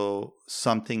also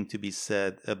something to be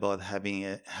said about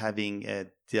having a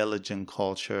diligent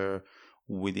culture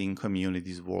within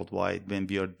communities worldwide when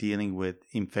we are dealing with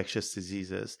infectious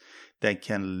diseases that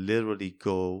can literally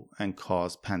go and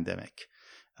cause pandemic.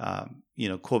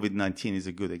 COVID-19 is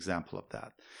a good example of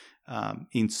that.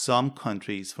 In some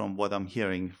countries, from what I'm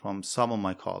hearing from some of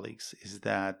my colleagues, is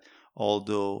that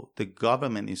although the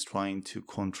government is trying to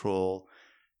control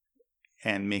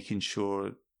and making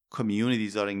sure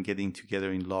communities aren't getting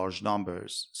together in large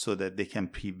numbers so that they can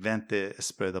prevent the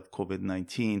spread of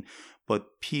COVID-19,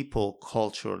 but people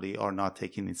culturally are not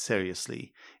taking it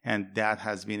seriously. And that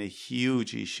has been a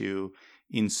huge issue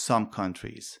in some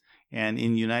countries. And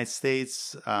in the United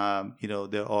States,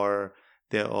 there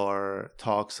are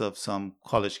talks of some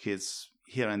college kids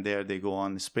here and there. They go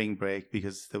on spring break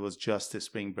because there was just a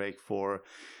spring break for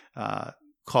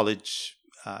college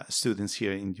students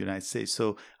here in the United States.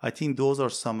 So I think those are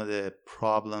some of the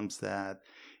problems that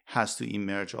has to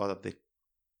emerge out of the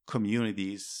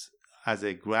communities as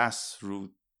a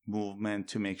grassroots movement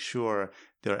to make sure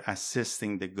they're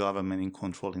assisting the government in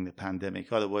controlling the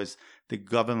pandemic. Otherwise, the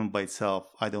government by itself,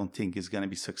 I don't think is going to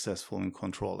be successful in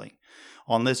controlling.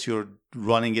 Unless you're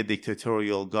running a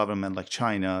dictatorial government like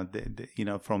China,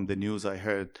 from the news I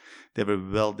heard, they were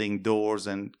welding doors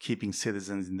and keeping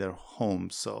citizens in their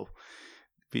homes. So,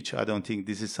 which I don't think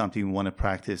this is something we want to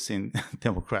practice in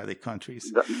democratic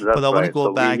countries. That's but I want to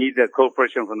go back. We need the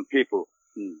cooperation from the people.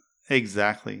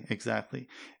 Exactly.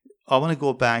 I want to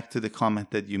go back to the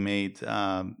comment that you made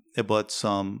about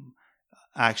some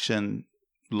action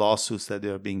lawsuits that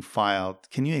are being filed.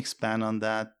 Can you expand on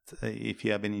that if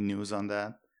you have any news on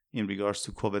that in regards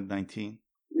to COVID-19?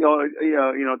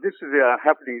 This is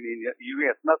happening in the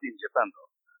U.S., not in Japan, though.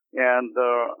 And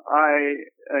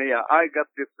I got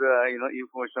this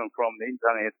information from the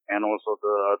internet and also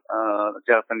the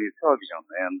Japanese television.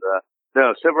 And there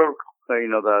are several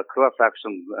the class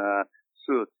action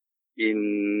suits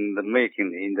in the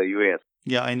making in the U.S.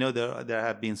 Yeah, I know there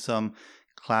have been some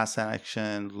class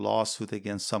action lawsuit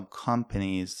against some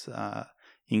companies,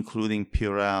 including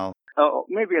Purell.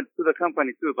 Maybe to the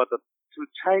company too, but to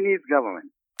Chinese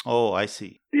government. Oh, I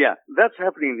see. Yeah, that's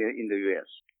happening in the U.S.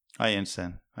 I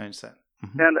understand.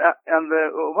 Mm-hmm. And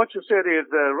what you said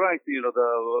is right.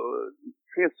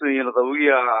 Since we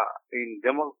are in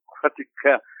democratic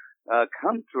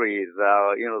countries,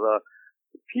 the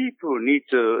people need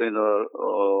to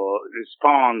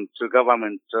respond to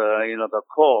government the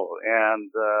call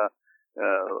and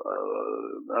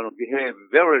behave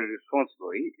very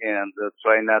responsibly and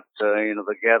try not to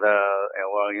gather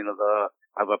or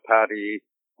have a party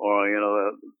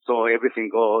or so everything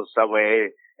goes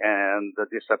away and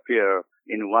disappear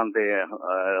in one day,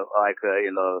 like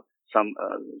some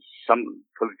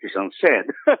politicians said.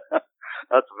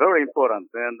 That's very important.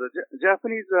 And the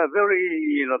Japanese are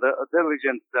very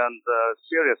diligent and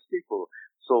serious people.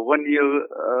 So when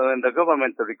and the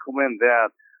government recommend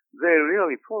that, they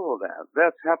really follow that.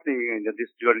 That's happening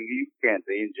during the weekend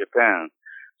in Japan.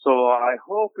 So I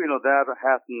hope that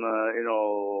happen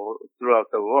throughout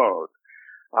the world.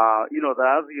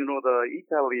 The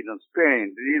Italy and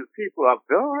Spain, these people are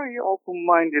very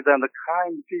open-minded and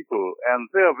kind people, and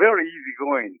they're very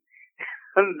easygoing.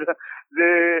 And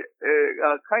they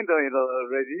are kind of,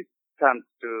 resistant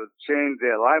to change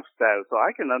their lifestyle. So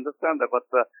I can understand that, but,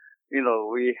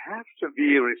 we have to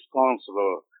be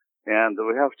responsible and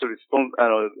we have to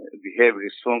behave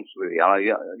responsibly.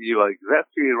 You are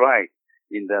exactly right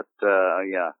in that,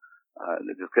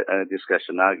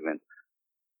 discussion argument.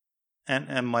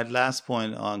 And my last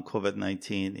point on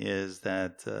COVID-19 is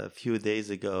that a few days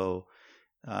ago,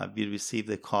 we received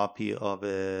a copy of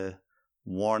a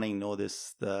warning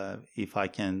notice, if I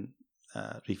can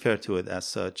refer to it as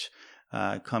such,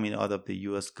 coming out of the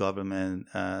U.S. government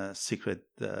secret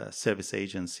service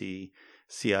agency,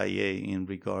 CIA, in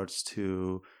regards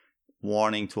to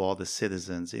warning to all the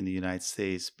citizens in the United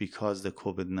States because the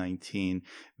COVID-19,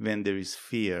 when there is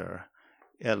fear,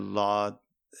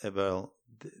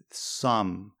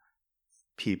 some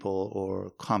people or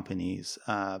companies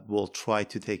will try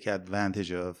to take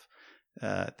advantage of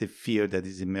the fear that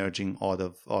is emerging out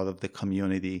of the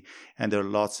community, and there are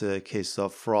lots of cases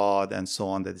of fraud and so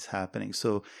on that is happening.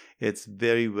 So it's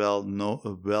very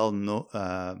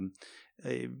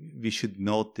we should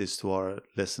note this to our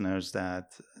listeners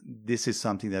that this is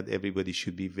something that everybody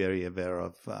should be very aware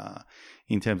of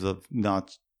in terms of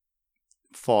not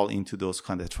fall into those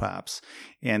kind of traps.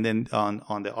 And then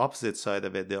on the opposite side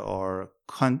of it, there are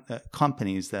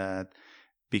companies that,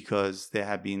 because they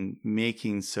have been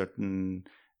making certain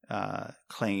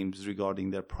claims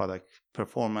regarding their product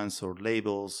performance or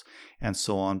labels and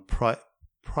so on,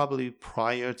 probably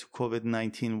prior to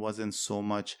COVID-19 wasn't so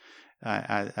much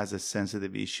as a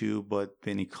sensitive issue, but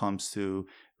when it comes to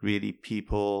really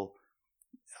people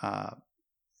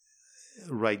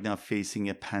right now facing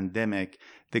a pandemic,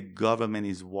 the government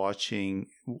is watching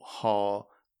how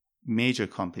major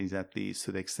companies, at least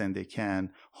to the extent they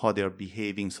can, how they're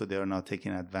behaving so they're not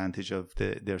taking advantage of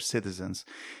their citizens.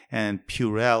 And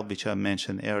Purell, which I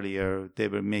mentioned earlier, they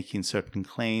were making certain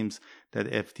claims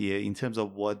that FDA, in terms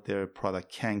of what their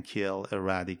product can kill,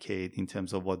 eradicate, in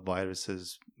terms of what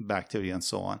viruses, bacteria, and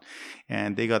so on.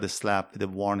 And they got a slap with a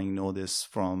warning notice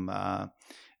from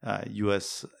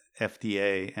US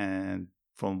FDA, and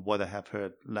from what I have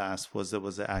heard last was there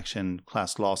was an action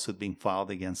class lawsuit being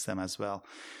filed against them as well.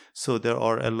 So there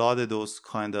are a lot of those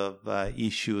kind of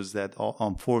issues that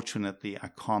unfortunately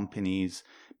accompanies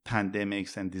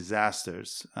pandemics and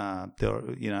disasters.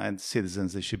 And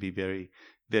citizens, they should be very,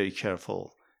 very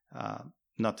careful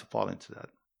not to fall into that.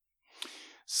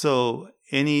 So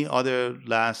any other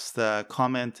last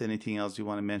comment, anything else you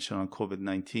want to mention on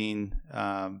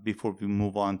COVID-19 before we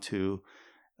move on to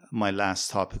my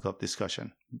last topic of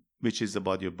discussion, which is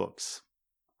about your books?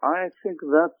 I think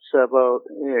that's about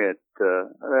it.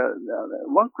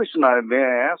 One question I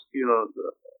may ask,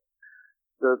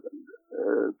 the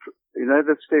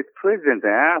United States President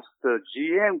asked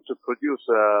GM to produce,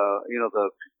 the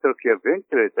critical care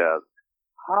ventilators.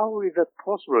 How is that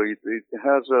possible? It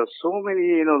has so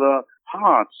many, the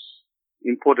parts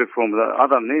imported from the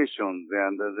other nations,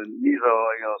 and these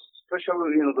are,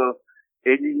 especially, the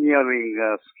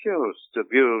engineering skills to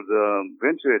build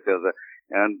ventilators.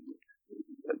 And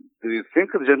do you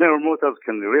think General Motors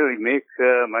can really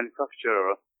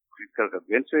manufacture critical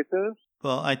ventilators?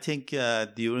 Well, I think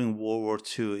during World War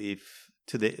II, if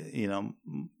to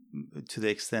the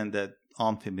extent that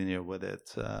I'm familiar with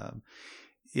it,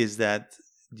 is that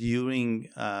during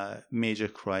major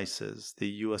crises, the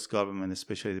U.S. government,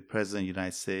 especially the President of the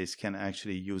United States, can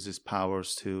actually use its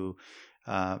powers to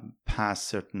pass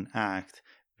certain act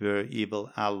where it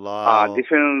will allow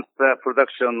defense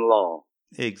production law.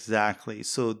 Exactly.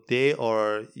 So they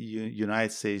are,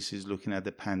 United States is looking at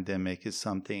the pandemic as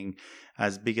something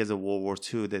as big as a World War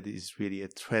II that is really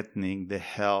threatening the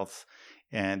health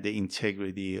and the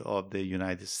integrity of the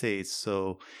United States.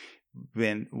 So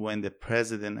when the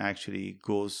president actually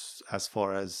goes as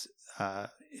far as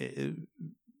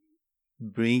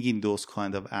bringing those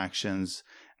kind of actions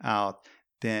out,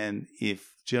 then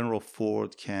if General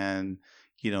Ford can,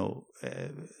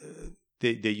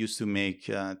 they used to make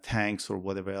tanks or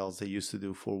whatever else they used to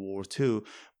do for World War II,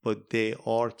 but they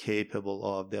are capable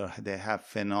of, they have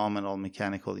phenomenal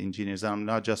mechanical engineers. And I'm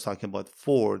not just talking about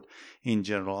Ford in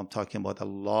general. I'm talking about a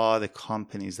lot of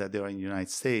companies that are in the United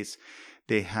States.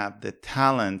 They have the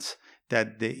talent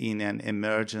that in an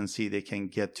emergency they can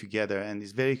get together, and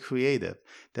it's very creative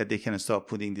that they can start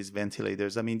putting these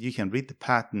ventilators. I mean, you can read the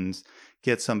patents,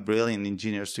 get some brilliant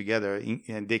engineers together,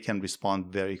 and they can respond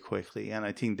very quickly. And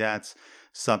I think that's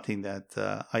something that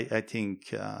I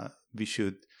think we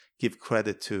should give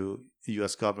credit to the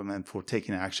U.S. government for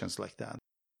taking actions like that.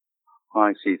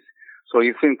 I see. So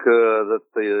you think that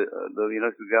the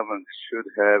United government should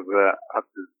have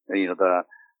acted,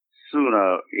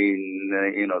 sooner in,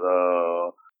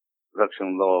 the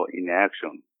production law in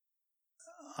action?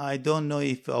 I don't know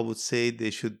if I would say they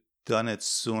should done it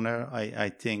sooner. I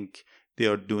think they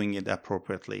are doing it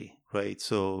appropriately, right?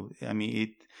 So, I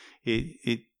mean,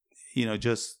 it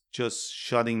just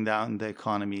shutting down the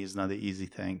economy is not an easy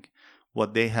thing.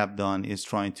 What they have done is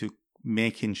trying to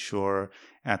making sure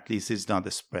at least it's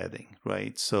not spreading,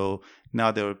 right? So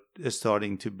now they're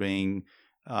starting to bring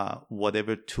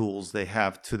whatever tools they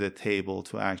have to the table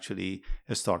to actually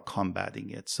start combating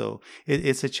it. So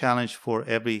it's a challenge for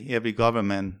every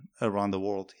government around the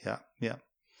world. Yeah.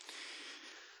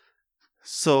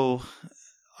 So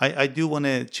I do want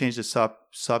to change the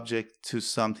subject to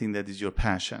something that is your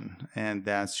passion, and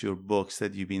that's your books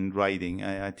that you've been writing.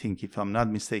 I think, if I'm not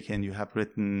mistaken, you have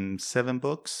written 7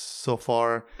 books so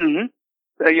far. Mm-hmm.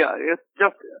 It's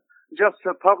just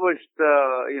published,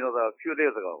 a few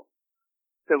days ago.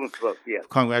 7th book, yes.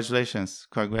 Congratulations.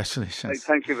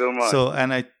 Thank you very much. So,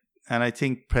 and I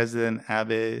think President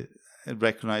Abe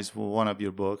recognized one of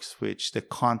your books, which the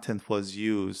content was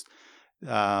used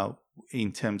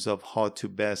in terms of how to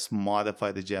best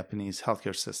modify the Japanese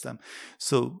healthcare system.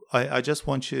 So I just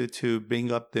want you to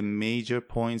bring up the major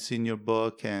points in your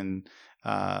book and,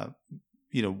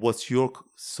 what's you're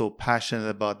so passionate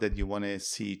about that you want to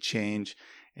see change,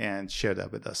 and share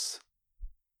that with us.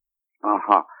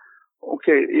 Uh-huh.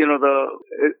 Okay,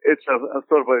 it's a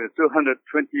sort of a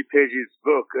 220 pages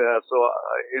book, so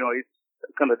it's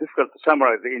kind of difficult to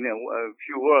summarize in a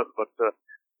few words. But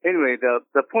anyway,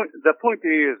 the point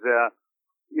is,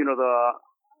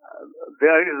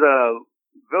 there is a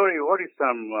very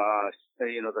worrisome,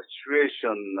 the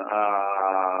situation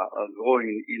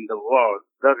going in the world.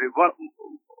 That is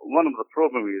one of the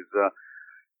problems is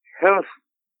health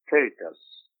status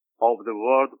of the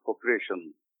world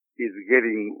population is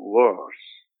getting worse.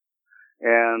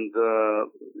 And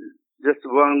just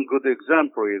one good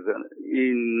example is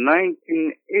in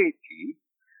 1980,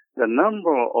 the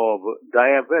number of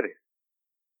diabetics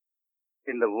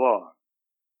in the world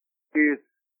is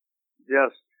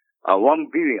just 1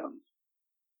 billion.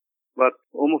 But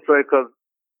almost like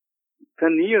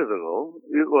 10 years ago,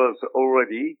 it was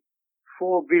already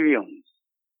 4 billion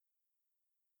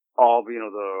of,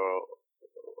 the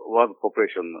world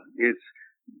population is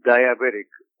diabetic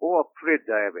or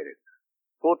pre-diabetic,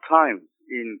 4 times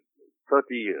in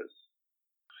 30 years.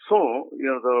 So,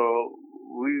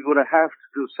 we're going to have to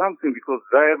do something, because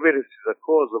diabetes is a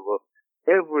cause of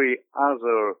every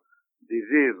other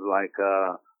disease like,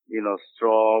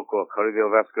 stroke or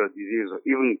cardiovascular disease or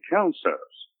even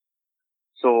cancers.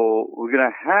 So we're going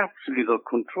to have to,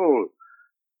 control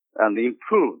and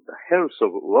improve the health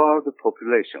of world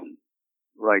population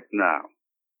right now.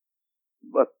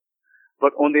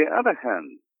 But on the other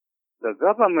hand, the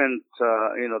government,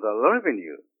 the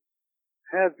revenue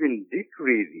has been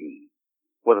decreasing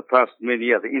for the past many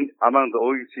years among the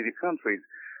OECD countries.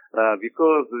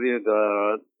 because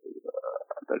the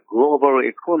global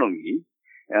economy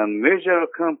and major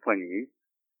companies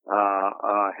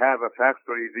have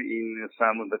factories in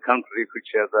some of the countries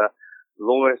which have the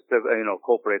lowest,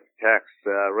 corporate tax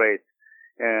rate,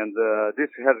 and this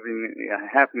has been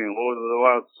happening all over the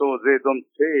world. So they don't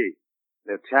pay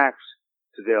the tax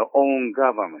to their own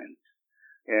government.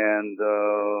 And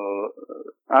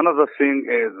another thing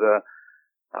is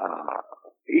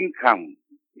income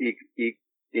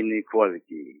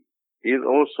inequality is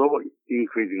also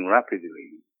increasing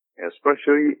rapidly,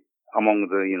 especially among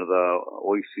the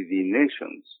OECD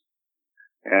nations.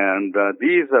 And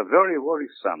these are very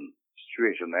worrisome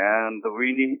situations, and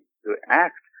we need to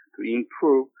act to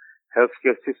improve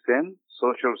healthcare system,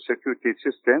 social security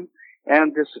system,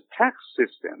 and this tax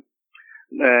system.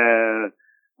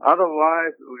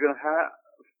 Otherwise,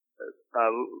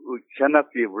 we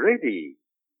cannot be ready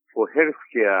for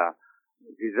healthcare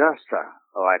disaster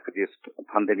like this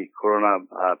corona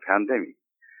pandemic.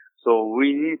 So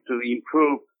we need to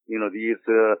improve, these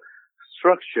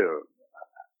structure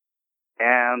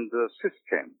and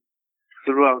system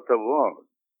throughout the world.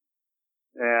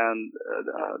 And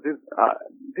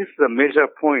this is a major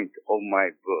point of my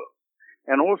book.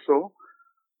 And also,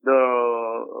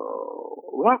 the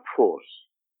workforce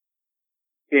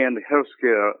in the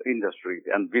healthcare industry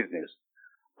and business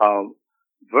are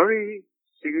very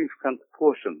significant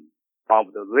portion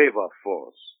of the labor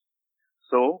force.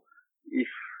 So, if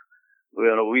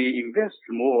we invest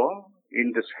more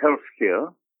in this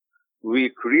healthcare, we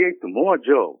create more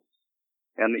jobs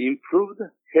and improve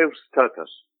the health status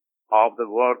of the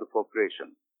world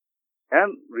population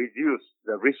and reduce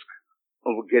the risk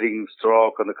of getting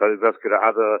stroke and cardiovascular,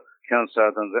 other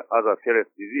cancers and other serious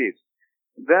disease.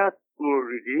 That will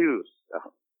reduce,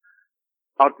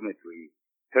 ultimately,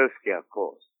 healthcare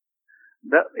costs.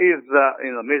 That is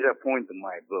a major point in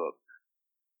my book.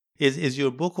 Is your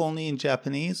book only in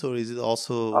Japanese, or is it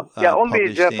also only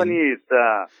in Japanese.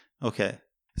 Okay.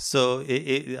 So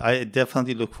I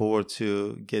definitely look forward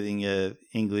to getting an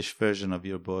English version of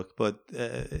your book. But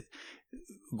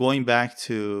going back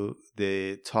to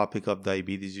the topic of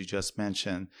diabetes you just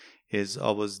mentioned,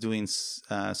 I was doing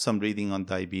some reading on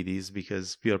diabetes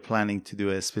because we are planning to do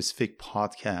a specific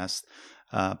podcast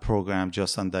program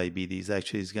just on diabetes.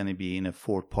 Actually, it's going to be in a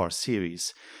 4-part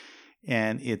series.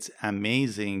 And it's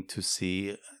amazing to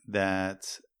see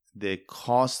that the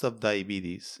cost of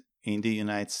diabetes in the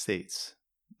United States,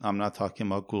 I'm not talking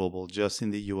about global, just in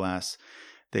the US,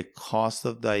 the cost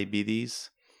of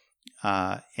diabetes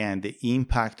and the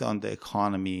impact on the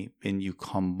economy, when you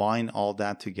combine all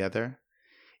that together,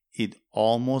 it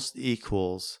almost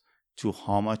equals to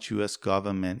how much US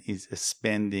government is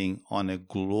spending on a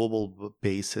global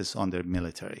basis on their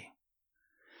military.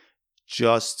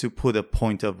 Just to put a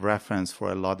point of reference for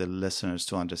a lot of listeners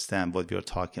to understand what we're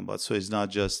talking about. So it's not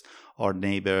just our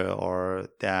neighbor or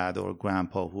dad or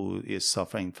grandpa who is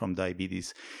suffering from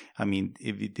diabetes. I mean,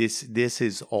 this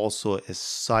is also a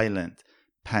silent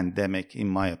pandemic, in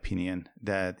my opinion,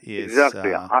 that is...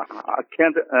 Exactly. I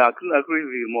couldn't agree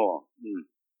with you more.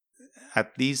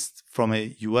 At least from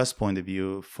a U.S. point of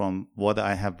view, from what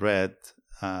I have read,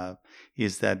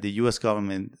 is that the U.S.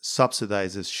 government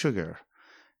subsidizes sugar,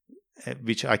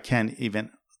 which I can't even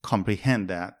comprehend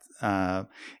that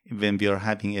when we are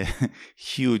having a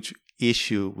huge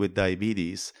issue with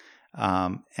diabetes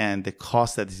and the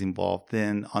cost that is involved.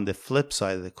 Then on the flip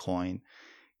side of the coin,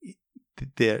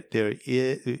 there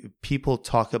is, people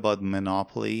talk about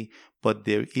monopoly, but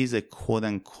there is a quote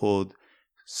unquote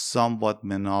somewhat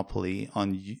monopoly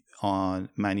on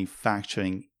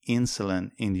manufacturing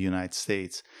insulin in the United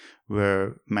States,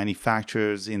 where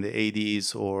manufacturers in the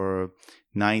 80s or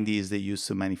 90s, they used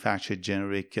to manufacture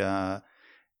generic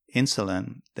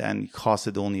insulin and it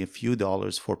costed only a few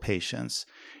dollars for patients.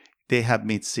 They have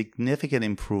made significant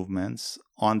improvements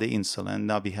on the insulin.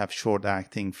 Now we have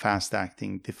short-acting,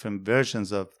 fast-acting, different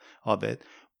versions of it,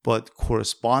 but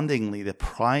correspondingly, the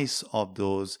price of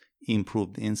those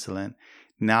improved insulin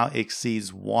now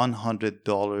exceeds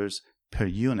 $100 per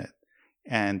unit.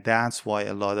 And that's why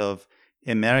a lot of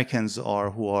Americans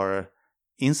who are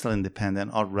insulin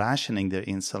dependent are rationing their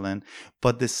insulin.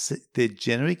 But the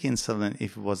generic insulin,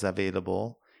 if it was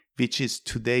available, which is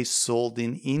today sold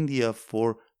in India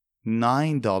for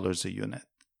 $9 a unit.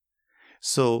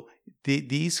 So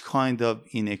these kind of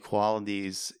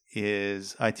inequalities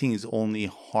I think is only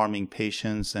harming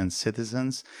patients and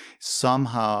citizens.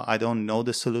 Somehow, I don't know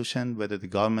the solution, whether the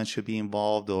government should be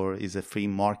involved or is a free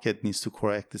market needs to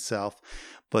correct itself,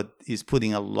 but it's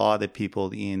putting a lot of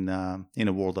people in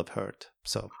a world of hurt.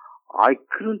 So I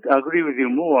couldn't agree with you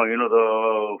more.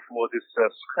 For this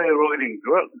skyrocketing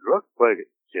drug prices,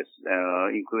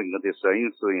 including this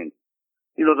insulin.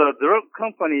 The drug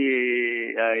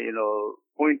company,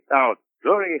 point out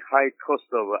very high cost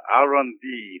of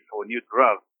R&D for new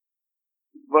drugs.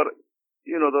 But,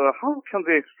 how can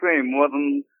they explain more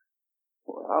than,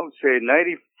 I would say,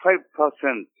 95%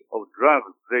 of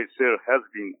drugs they sell has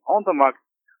been on the market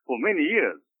for many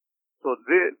years. So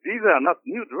these are not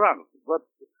new drugs, but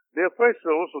their prices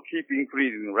also keep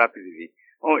increasing rapidly,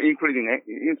 or including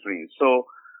insulin. So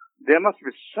there must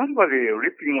be somebody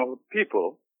ripping off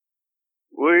people.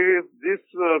 With this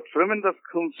tremendous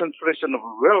concentration of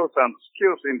wealth and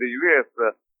skills in the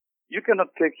U.S., you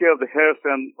cannot take care of the health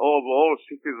and of all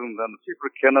citizens, and people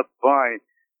cannot buy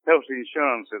health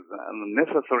insurances and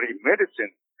necessary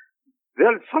medicine.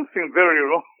 There is something very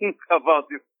wrong about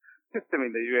this system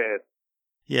in the U.S.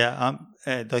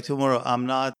 Yeah, Dr. Muro, I'm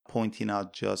not pointing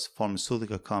out just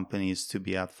pharmaceutical companies to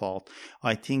be at fault.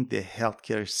 I think the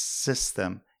healthcare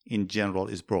system in general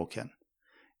is broken.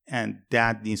 And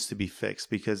that needs to be fixed,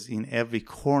 because in every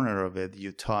corner of it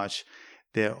you touch,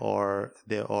 there are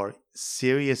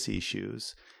serious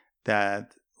issues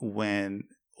that when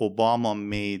Obama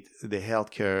made the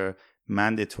healthcare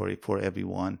mandatory for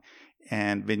everyone,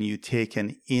 and when you take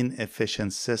an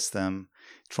inefficient system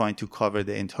trying to cover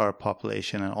the entire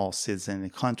population and all citizens in the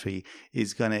country,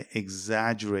 is going to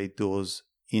exaggerate those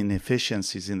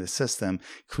inefficiencies in the system,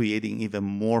 creating even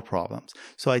more problems.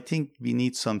 So I think we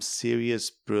need some serious,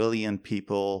 brilliant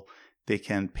people that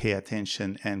can pay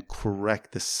attention and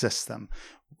correct the system.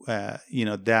 I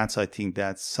think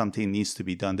that's something needs to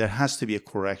be done. There has to be a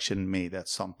correction made at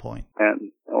some point.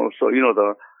 And also,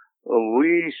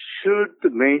 we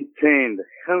should maintain the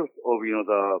health of,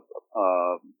 the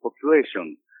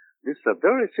population. This is a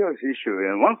very serious issue.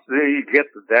 And once they get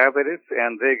diabetes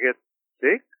and they get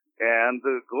sick, and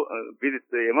go visit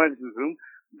the emergency room,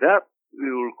 that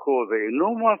will cause an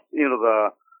enormous, the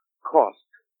cost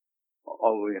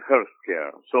of health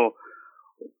care. So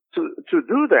to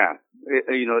do that,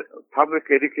 public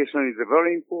education is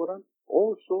very important.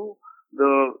 Also,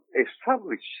 the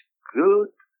establish good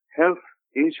health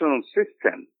insurance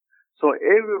system. So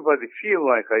everybody feel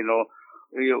like,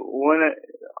 when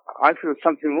I feel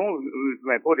something wrong with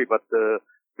my body, but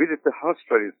visit the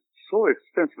hospital is so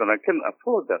expensive and I can't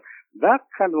afford that. That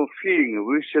kind of feeling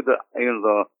we should,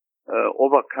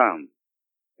 overcome.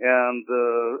 And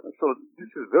so this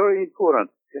is very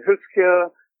important. Healthcare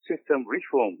system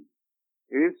reform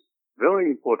is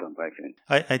very important, I think.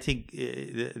 I think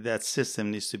that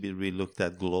system needs to be relooked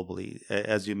at globally.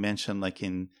 As you mentioned, like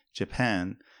in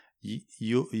Japan,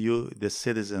 the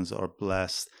citizens are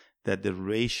blessed that the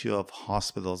ratio of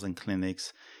hospitals and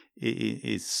clinics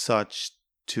is such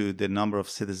to the number of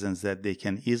citizens that they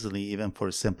can easily, even for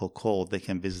a simple cold, they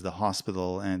can visit the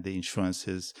hospital, and the insurance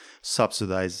is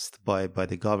subsidized by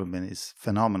the government. Is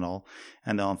phenomenal.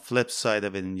 And on the flip side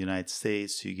of it, in the United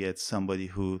States, you get somebody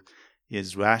who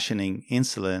is rationing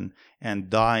insulin and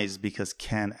dies because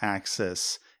can't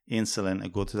access insulin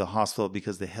and go to the hospital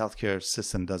because the healthcare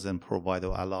system doesn't provide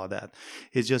or allow that.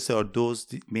 It's just there are those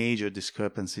major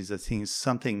discrepancies. I think it's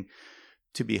something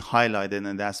to be highlighted,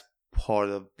 and that's part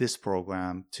of this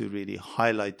program, to really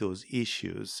highlight those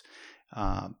issues.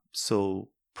 So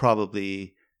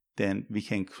probably then we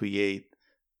can create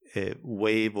a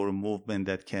wave or a movement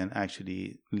that can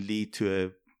actually lead to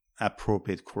a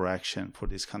appropriate correction for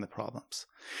these kind of problems.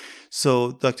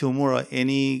 So Dr. Omura,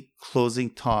 any closing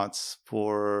thoughts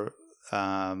for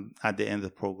at the end of the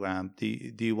program?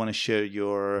 Do you want to share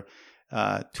your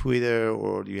Twitter,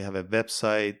 or do you have a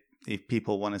website? If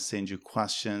people want to send you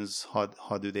questions,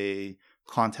 how do they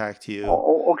contact you?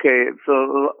 Okay,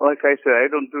 so like I said, I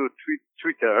don't do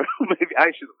Twitter. Maybe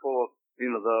I should follow,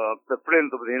 the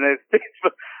Friends of the United States.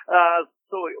 But,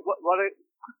 so what I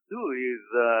could do is,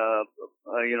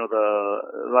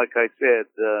 like I said,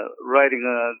 writing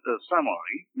the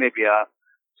summary, maybe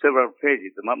several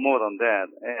pages, more than that,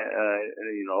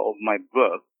 of my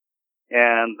book,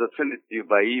 and send it to you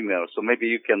by email. So maybe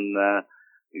you can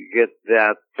get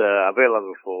that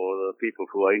available for the people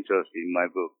who are interested in my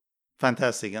book.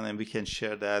 Fantastic. And then we can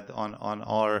share that on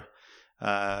our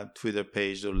Twitter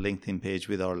page or LinkedIn page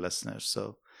with our listeners.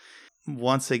 So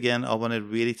once again, I want to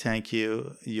really thank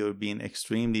you. You're being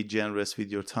extremely generous with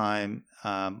your time.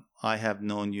 I have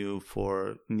known you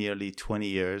for nearly 20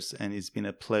 years, and it's been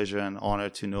a pleasure and honor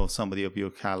to know somebody of your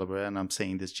caliber, and I'm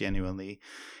saying this genuinely.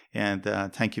 And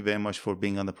thank you very much for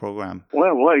being on the program.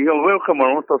 Well, you're welcome.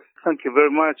 I want to thank you very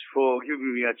much for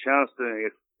giving me a chance to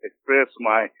express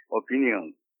my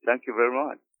opinion. Thank you very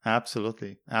much.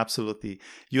 Absolutely. Absolutely.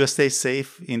 You stay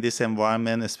safe in this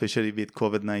environment, especially with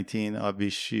COVID-19. I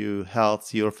wish you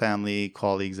health, your family,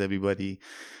 colleagues, everybody,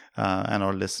 and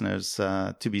our listeners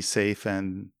to be safe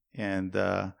and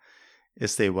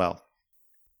stay well.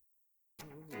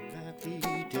 Happy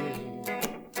day.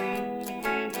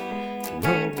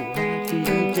 Oh, happy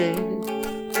day.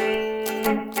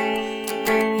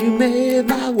 You made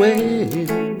my way.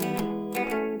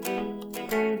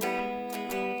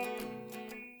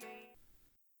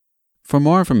 For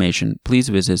more information, please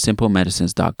visit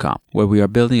simplemedicines.com, where we are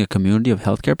building a community of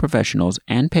healthcare professionals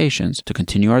and patients to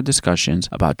continue our discussions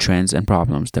about trends and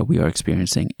problems that we are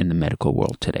experiencing in the medical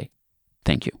world today.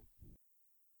 Thank you.